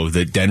think, though,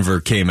 that Denver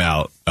came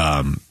out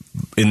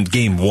in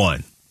game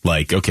 1.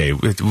 Like, okay,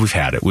 we've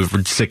had it. We're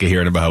sick of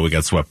hearing about how we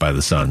got swept by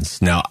the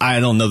Suns. Now, I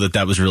don't know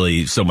that was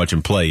really so much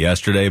in play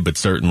yesterday, but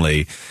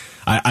certainly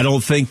I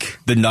don't think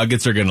the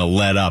Nuggets are going to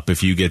let up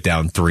if you get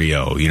down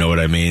 3-0. You know what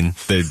I mean?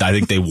 I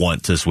think they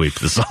want to sweep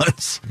the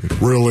Suns.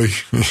 Really?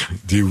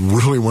 Do you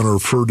really want to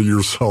refer to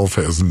yourself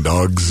as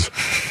Nugs?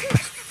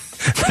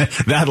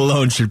 That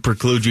alone should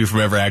preclude you from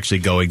ever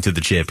actually going to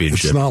the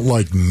championship. It's not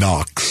like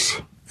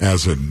Nux,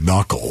 as in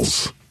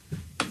Knuckles.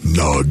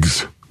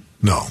 Nugs.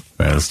 No. All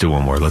right, let's do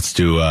one more. Let's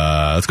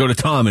go to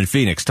Tom in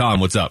Phoenix.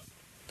 Tom, what's up?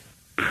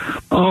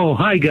 Oh,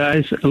 hi,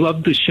 guys. I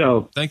love the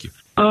show. Thank you.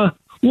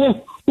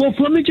 Wolf,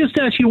 let me just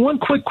ask you one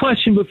quick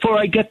question before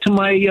I get to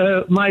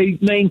my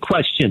main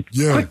question.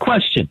 Yeah. Quick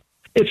question.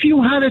 If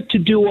you had it to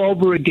do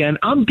over again,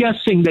 I'm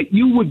guessing that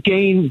you would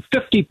gain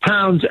 50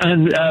 pounds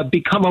and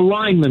become a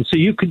lineman so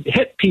you could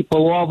hit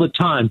people all the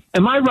time.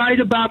 Am I right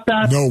about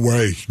that? No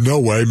way,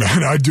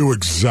 man. I'd do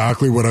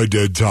exactly what I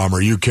did, Tom.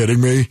 Are you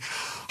kidding me?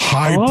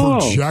 High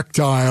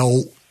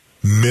projectile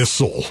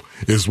missile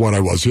is what I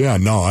was. Yeah,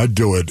 no, I'd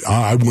do it.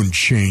 I wouldn't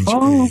change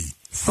a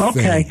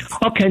thing.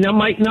 Okay. Now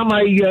my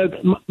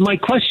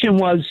question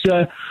was,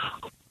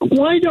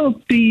 why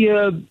don't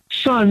the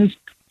Suns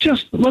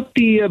just let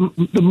the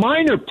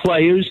minor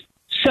players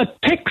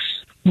set picks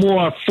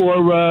more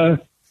for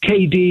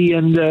KD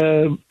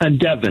and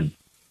Devin?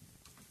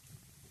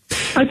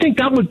 I think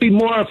that would be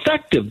more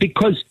effective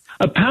because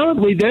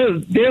apparently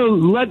they're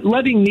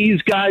letting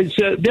these guys,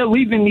 they're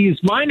leaving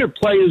these minor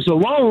players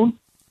alone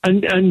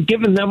and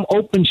giving them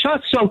open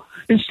shots. So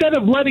instead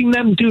of letting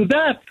them do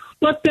that,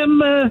 let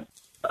them,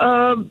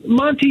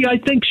 Monty, I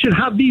think, should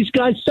have these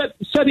guys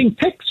setting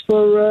picks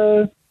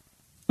for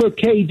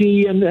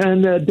KD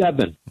and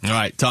Devin. All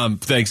right, Tom,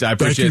 thanks. I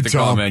appreciate the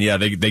call, man. Yeah,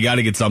 they got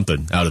to get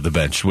something out of the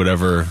bench,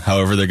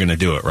 however they're going to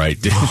do it, right?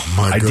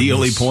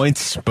 Ideally goodness.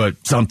 Points, but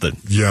something.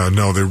 Yeah,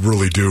 no, they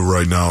really do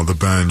right now, the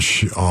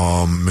bench.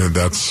 And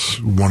that's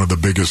one of the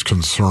biggest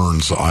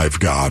concerns I've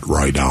got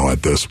right now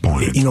at this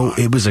point.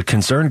 It was a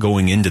concern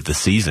going into the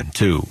season,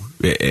 too.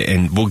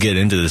 And we'll get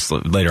into this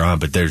later on,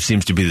 but there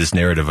seems to be this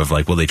narrative of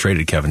like, well, they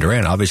traded Kevin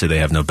Durant. Obviously, they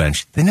have no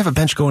bench. They didn't have a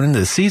bench going into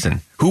the season.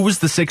 Who was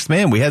the sixth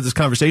man? We had this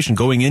conversation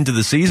going into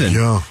the season.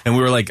 Yeah. And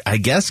we were like, I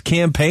guess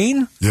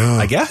Campaign? Yeah.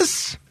 I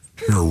guess.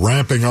 You're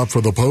ramping up for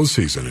the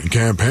postseason, and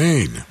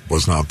Campaign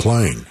was not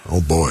playing.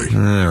 Oh, boy.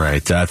 All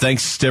right.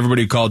 Thanks to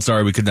everybody who called.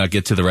 Sorry we could not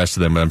get to the rest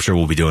of them, but I'm sure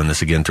we'll be doing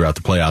this again throughout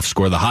the playoffs.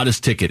 Score the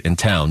hottest ticket in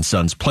town,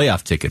 Suns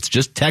playoff tickets.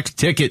 Just text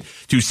ticket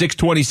to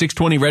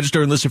 620-620.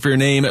 Register and listen for your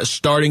name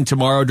starting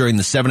tomorrow during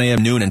the 7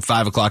 a.m., noon, and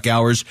 5 o'clock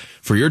hours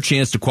for your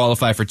chance to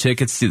qualify for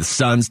tickets to the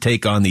Suns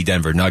take on the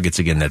Denver Nuggets.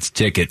 Again, that's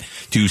ticket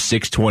to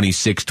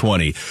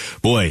 620-620.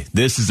 Boy,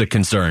 this is a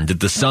concern. Did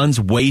the Suns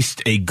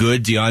waste a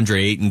good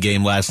DeAndre Ayton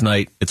game last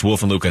night? It's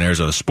Wolf and Luke on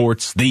Arizona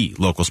Sports, the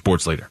local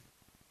sports leader.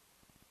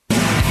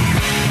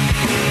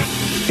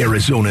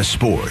 Arizona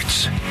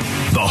Sports,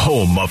 the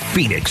home of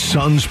Phoenix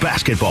Suns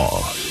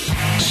basketball.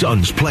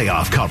 Suns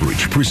playoff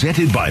coverage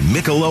presented by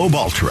Michelob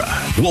Ultra.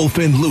 Wolf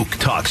and Luke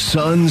talk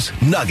Suns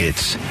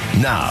Nuggets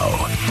now.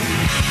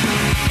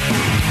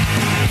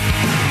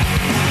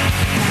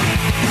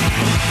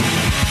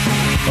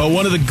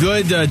 One of the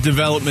good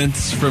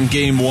developments from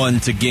Game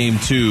 1 to Game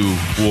 2,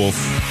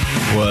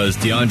 Wolf, was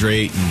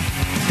DeAndre Ayton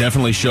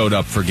definitely showed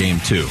up for Game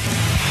 2.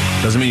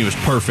 Doesn't mean he was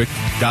perfect,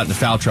 got into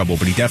foul trouble,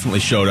 but he definitely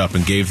showed up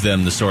and gave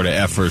them the sort of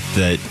effort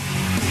that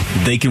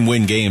they can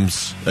win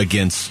games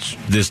against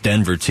this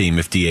Denver team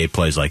if DA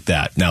plays like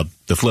that. Now,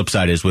 the flip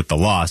side is with the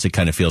loss, it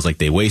kind of feels like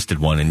they wasted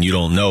one, and you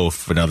don't know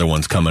if another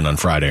one's coming on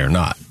Friday or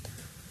not.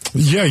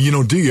 Yeah,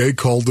 DA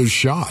called his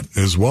shot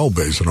as well,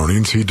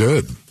 Basinonians. He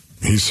did.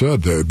 He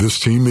said that this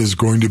team is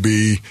going to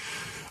be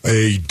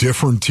a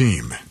different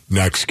team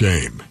next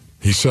game.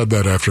 He said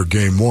that after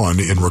Game 1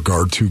 in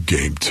regard to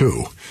Game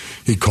 2.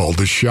 He called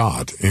his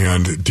shot,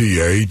 and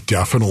DA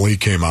definitely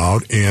came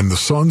out, and the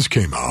Suns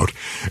came out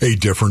a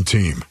different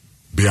team.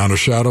 Beyond a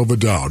shadow of a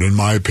doubt, in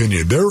my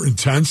opinion. Their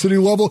intensity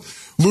level,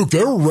 Luke,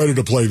 they were ready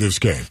to play this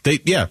game.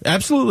 Yeah,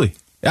 absolutely.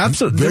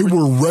 Absolutely. They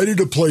were ready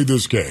to play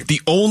this game.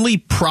 The only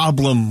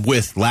problem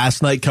with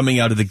last night coming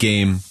out of the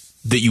game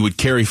that you would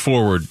carry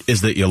forward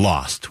is that you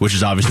lost, which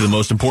is obviously the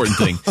most important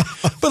thing.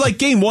 But like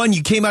Game 1,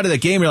 you came out of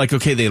that game, you're like,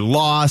 okay, they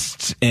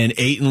lost, and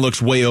Ayton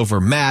looks way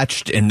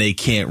overmatched, and they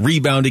can't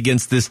rebound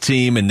against this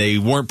team, and they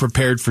weren't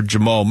prepared for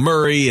Jamal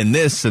Murray, and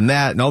this and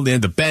that, and all the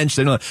bench.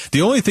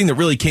 The only thing that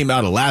really came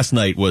out of last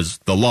night was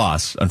the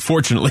loss.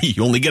 Unfortunately,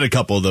 you only get a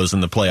couple of those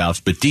in the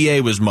playoffs, but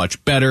DA was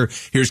much better.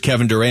 Here's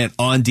Kevin Durant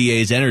on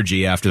DA's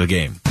energy after the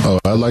game. Oh,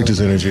 I liked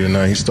his energy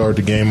tonight. He started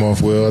the game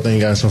off well. I think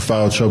he got some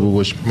foul trouble,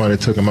 which might have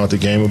took him out the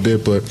game a bit.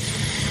 But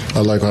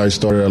I like how he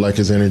started. I like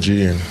his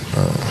energy, and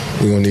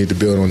we're going to need to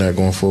build on that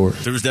going forward.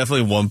 There was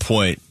definitely one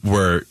point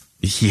where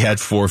he had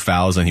 4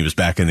 fouls, and he was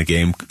back in the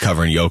game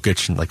covering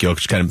Jokic, and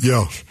Jokic kind of...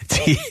 Yeah.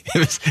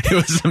 It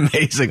was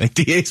amazing.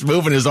 DA's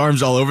moving his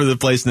arms all over the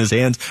place in his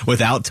hands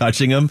without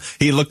touching him.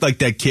 He looked like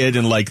that kid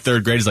in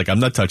 3rd grade. He's like, I'm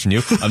not touching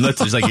you. I'm not.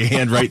 He's like, your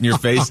hand right in your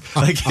face.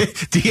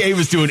 DA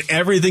was doing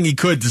everything he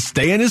could to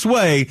stay in his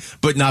way,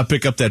 but not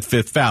pick up that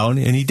 5th foul, and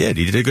he did.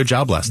 He did a good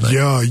job last night.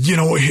 Yeah,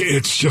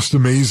 it's just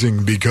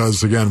amazing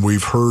because, again,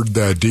 we've heard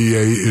that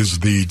DA is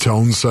the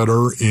tone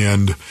setter,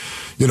 and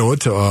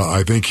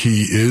I think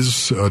he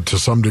is, to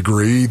some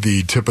degree,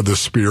 the tip of the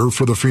spear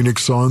for the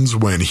Phoenix Suns.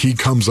 When he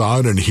comes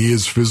out and he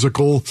is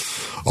physical,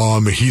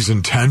 he's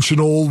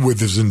intentional with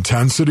his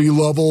intensity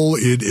level.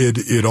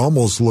 It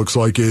almost looks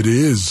like it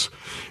is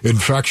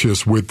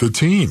infectious with the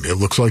team. It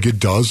looks like it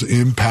does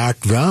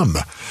impact them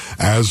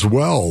as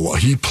well.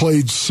 He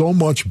played so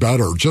much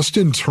better just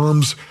in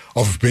terms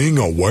of being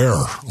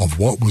aware of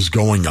what was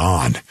going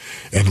on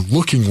and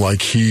looking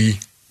like he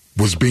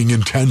was being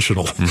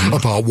intentional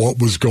about what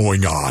was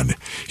going on.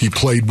 He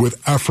played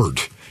with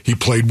effort. He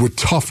played with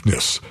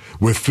toughness,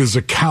 with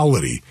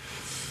physicality.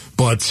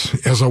 But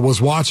as I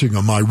was watching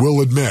him, I will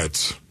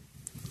admit,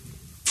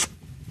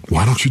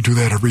 why don't you do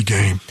that every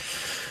game?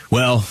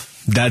 Well,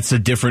 that's a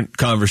different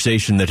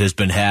conversation that has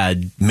been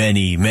had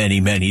many,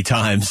 many, many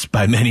times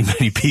by many,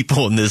 many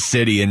people in this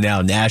city and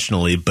now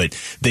nationally, but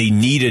they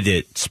needed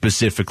it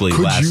specifically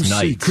last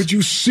night. Could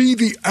you see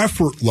the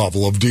effort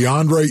level of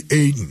DeAndre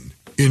Ayton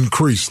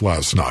increased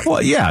last night?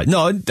 Well, yeah.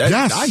 No,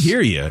 yes. I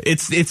hear you.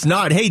 It's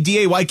not, hey,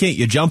 DA, why can't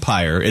you jump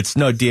higher? It's,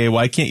 no, DA,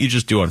 why can't you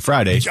just do on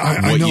Friday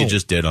what you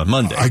just did on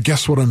Monday? I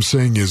guess what I'm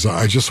saying is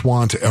I just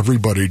want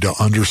everybody to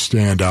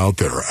understand out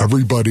there,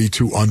 everybody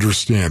to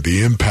understand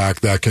the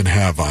impact that can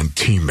have on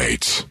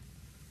teammates.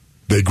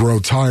 They grow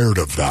tired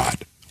of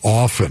that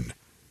often.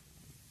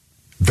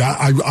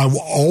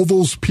 All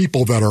those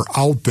people that are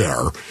out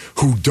there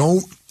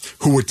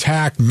who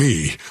attack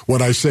me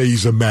when I say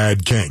he's a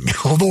mad king.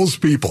 All those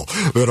people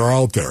that are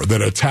out there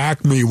that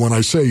attack me when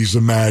I say he's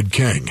a mad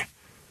king.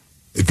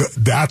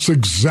 That's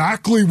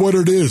exactly what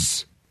it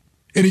is.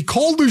 And he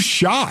called his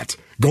shot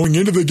going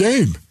into the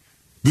game.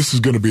 This is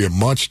going to be a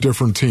much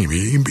different team.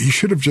 He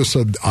should have just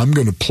said, I'm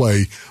going to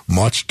play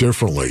much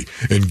differently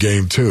in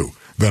Game 2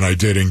 than I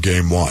did in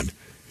Game 1.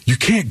 You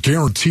can't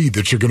guarantee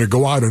that you're going to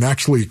go out and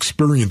actually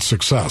experience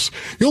success.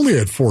 He only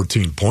had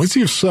 14 points.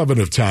 He was 7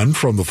 of 10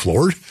 from the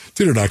floor.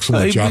 Did an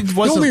excellent job. He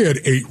only had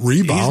 8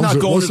 rebounds. He's not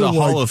going to the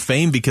Hall of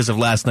Fame because of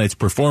last night's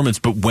performance,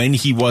 but when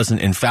he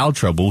wasn't in foul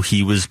trouble,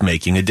 he was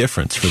making a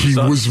difference for the Suns.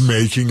 He was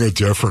making a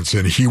difference,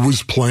 and he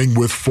was playing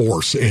with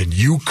force, and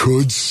you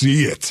could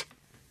see it.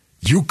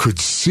 You could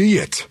see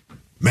it.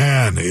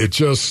 Man, it's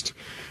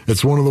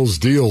one of those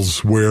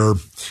deals where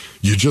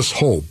you just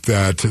hope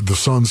that the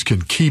Suns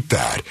can keep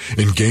that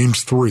in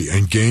Games 3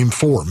 and Game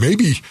 4.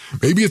 Maybe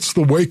it's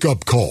the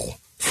wake-up call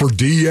for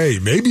DA.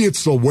 Maybe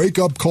it's the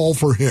wake-up call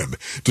for him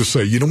to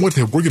say, you know what,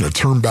 we're going to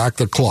turn back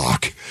the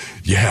clock.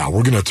 Yeah,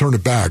 we're going to turn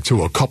it back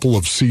to a couple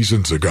of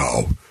seasons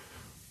ago,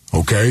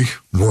 okay,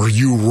 where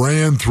you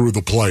ran through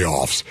the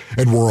playoffs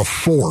and were a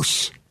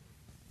force.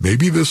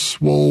 Maybe this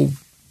will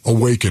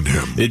awaken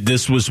him.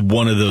 This was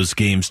one of those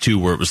games, too,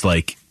 where it was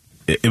like,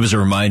 it was a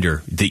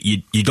reminder that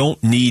you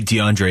don't need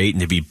DeAndre Ayton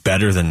to be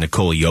better than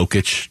Nikola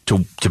Jokic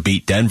to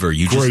beat Denver.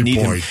 You just need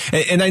him.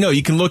 And I know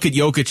you can look at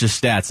Jokic's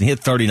stats, and he had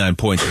 39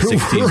 points and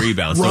 16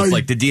 rebounds. So it's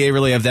like, did DA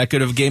really have that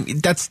good of a game?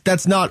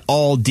 That's not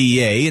all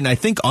DA, and I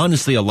think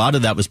honestly a lot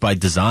of that was by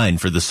design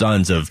for the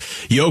Suns. Of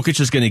Jokic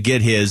is going to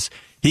get his.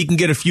 He can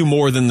get a few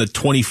more than the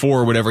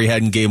 24 or whatever he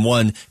had in game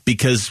one,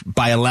 because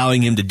by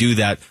allowing him to do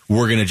that,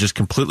 we're going to just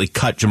completely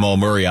cut Jamal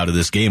Murray out of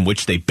this game,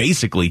 which they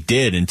basically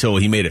did until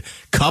he made a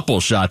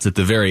couple shots at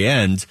the very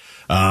end.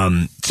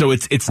 So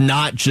it's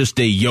not just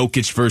a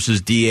Jokic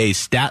versus DA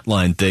stat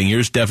line thing.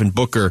 Here's Devin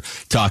Booker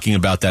talking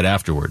about that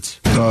afterwards.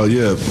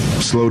 Yeah,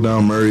 slow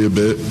down Murray a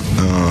bit.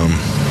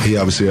 He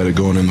obviously had it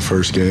going in the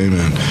first game,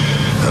 and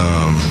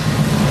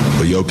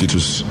but Jokic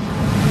was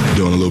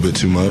doing a little bit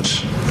too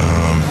much.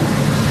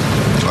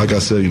 Like I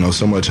said,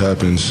 so much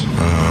happens.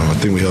 I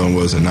think we held him,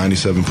 at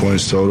 97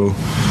 points total.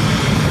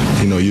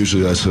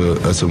 Usually that's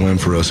a win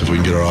for us if we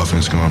can get our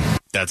offense going.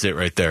 That's it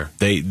right there.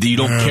 You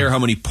don't care how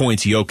many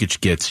points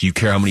Jokic gets. You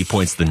care how many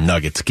points the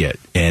Nuggets get.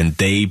 And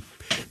they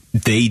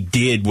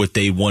did what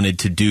they wanted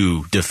to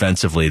do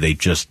defensively. They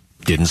just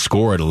didn't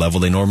score at a level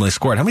they normally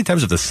scored. How many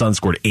times have the Suns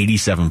scored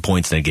 87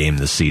 points in a game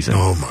this season?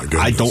 Oh, my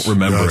goodness. I don't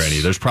remember any.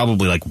 There's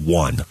probably like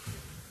one.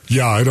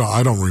 Yeah,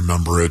 I don't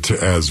remember it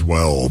as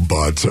well,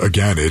 but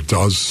again, it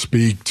does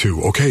speak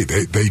to, okay,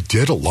 they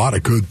did a lot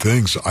of good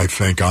things, I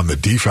think, on the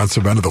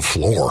defensive end of the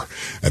floor,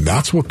 and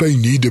that's what they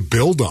need to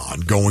build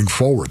on going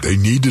forward. They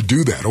need to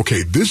do that.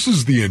 Okay, this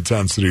is the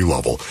intensity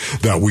level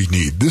that we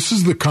need. This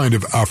is the kind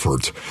of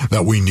effort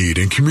that we need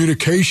in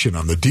communication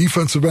on the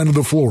defensive end of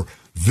the floor.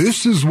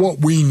 This is what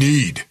we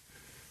need.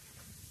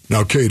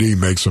 Now, KD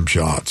makes some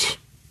shots.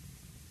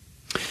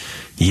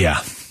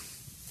 Yeah.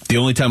 The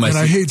only time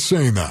I hate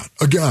saying that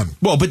again.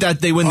 Well, but that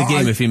they win the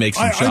game if he makes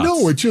some shots. I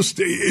know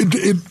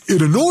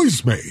it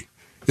annoys me.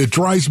 It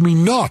drives me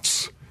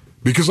nuts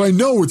because I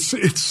know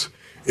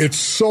it's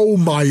so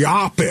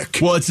myopic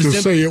to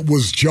say it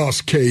was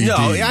just KD. No,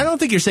 I don't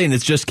think you're saying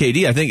it's just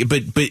KD. I think,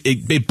 but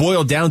it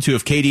boiled down to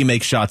if KD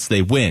makes shots,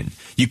 they win.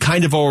 You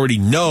kind of already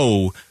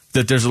know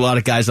that there's a lot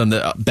of guys on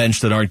the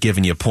bench that aren't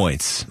giving you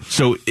points.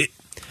 So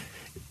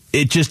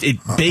it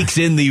bakes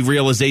in the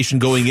realization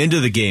going into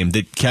the game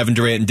that Kevin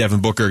Durant and Devin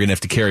Booker are going to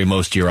have to carry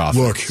most of your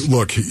offense.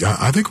 Look,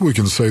 I think we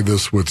can say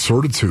this with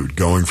certitude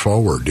going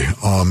forward.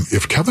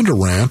 If Kevin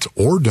Durant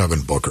or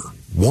Devin Booker,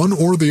 one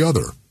or the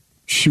other,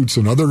 shoots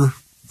another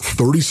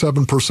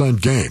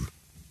 37% game,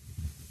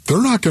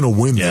 they're not going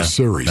to win this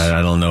series.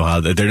 I don't know how.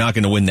 They're not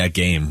going to win that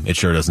game. It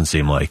sure doesn't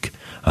seem like.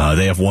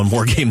 They have one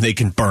more game they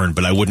can burn,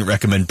 but I wouldn't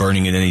recommend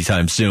burning it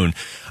anytime soon.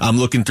 I'm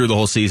looking through the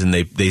whole season.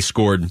 They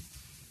scored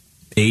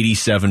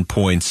 87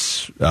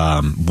 points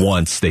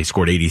once. They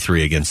scored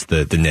 83 against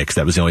the Knicks.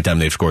 That was the only time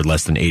they've scored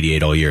less than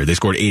 88 all year. They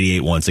scored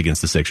 88 once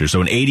against the Sixers.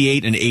 So an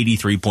 88 and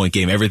 83-point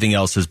game. Everything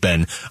else has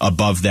been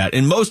above that,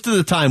 and most of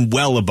the time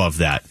well above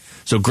that.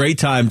 So great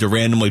time to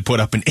randomly put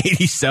up an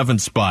 87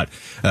 spot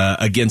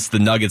against the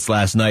Nuggets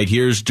last night.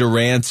 Here's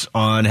Durant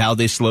on how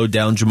they slowed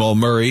down Jamal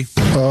Murray.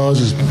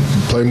 Just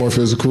play more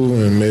physical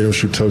and made him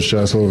shoot tough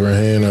shots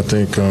overhand. I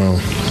think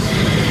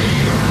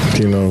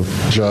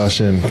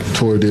Josh and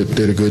Tor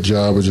did a good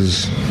job of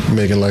just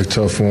making life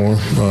tough for him.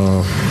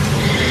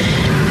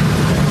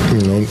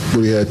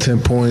 We had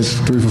 10 points,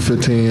 3 for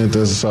 15. That's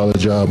a solid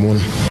job on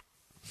him.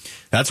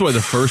 That's why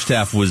the first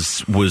half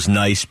was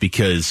nice,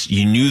 because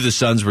you knew the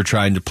Suns were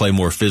trying to play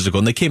more physical,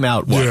 and they came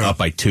out up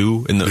by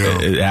 2 at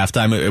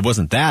halftime. It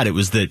wasn't that; it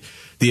was that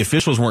the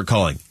officials weren't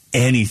calling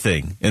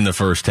anything in the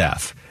first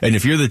half. And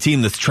if you're the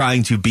team that's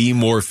trying to be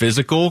more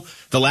physical,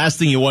 the last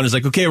thing you want is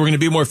like, okay, we're going to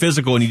be more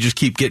physical, and you just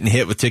keep getting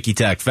hit with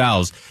ticky-tack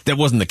fouls. That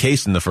wasn't the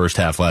case in the first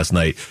half last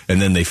night,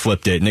 and then they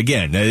flipped it. And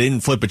again, they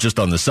didn't flip it just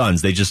on the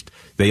Suns.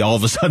 They all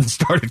of a sudden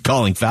started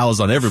calling fouls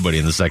on everybody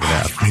in the second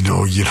half. I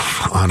know,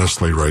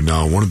 honestly, right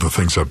now, one of the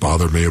things that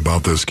bothered me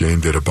about this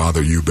game, did it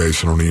bother you,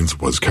 Basinonians,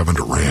 was Kevin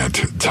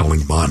Durant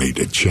telling Monty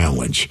to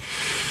challenge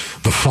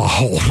the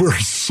foul where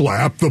he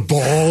slapped the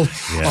ball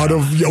out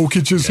of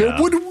Jokic's head.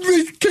 What,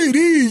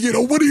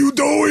 KD, what are you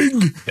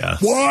doing? Yeah.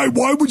 Why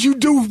would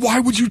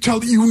you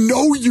tell,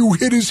 you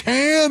hit his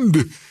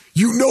hand.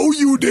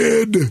 You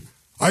did.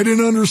 I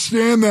didn't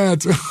understand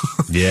that.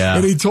 Yeah.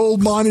 And he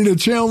told Monty to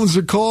challenge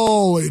the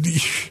call.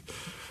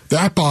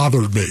 That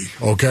bothered me,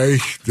 okay?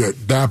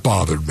 That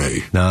bothered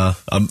me. No,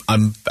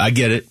 I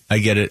get it.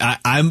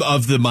 I'm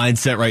of the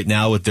mindset right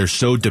now that they're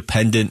so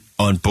dependent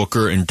on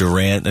Booker and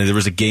Durant. And there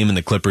was a game in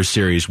the Clippers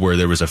series where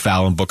there was a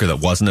foul on Booker that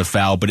wasn't a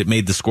foul, but it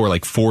made the score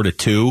like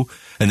 4-2.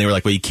 And they were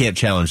like, well, you can't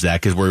challenge that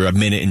because we're a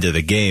minute into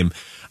the game.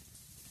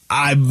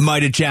 I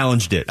might have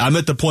challenged it. I'm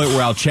at the point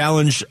where I'll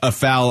challenge a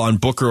foul on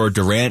Booker or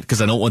Durant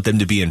because I don't want them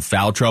to be in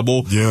foul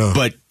trouble. Yeah.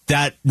 But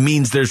that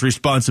means there's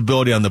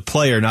responsibility on the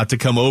player not to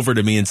come over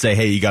to me and say,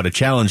 hey, you got to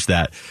challenge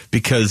that,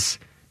 because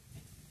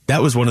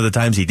that was one of the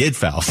times he did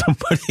foul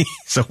somebody.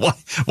 So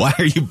why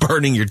are you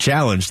burning your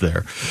challenge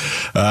there?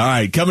 All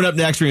right, coming up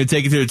next, we're going to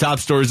take you through the top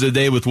stories of the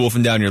day with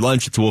Wolfing Down Your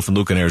Lunch. It's Wolf and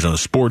Luke on Arizona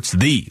Sports,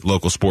 the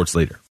local sports leader.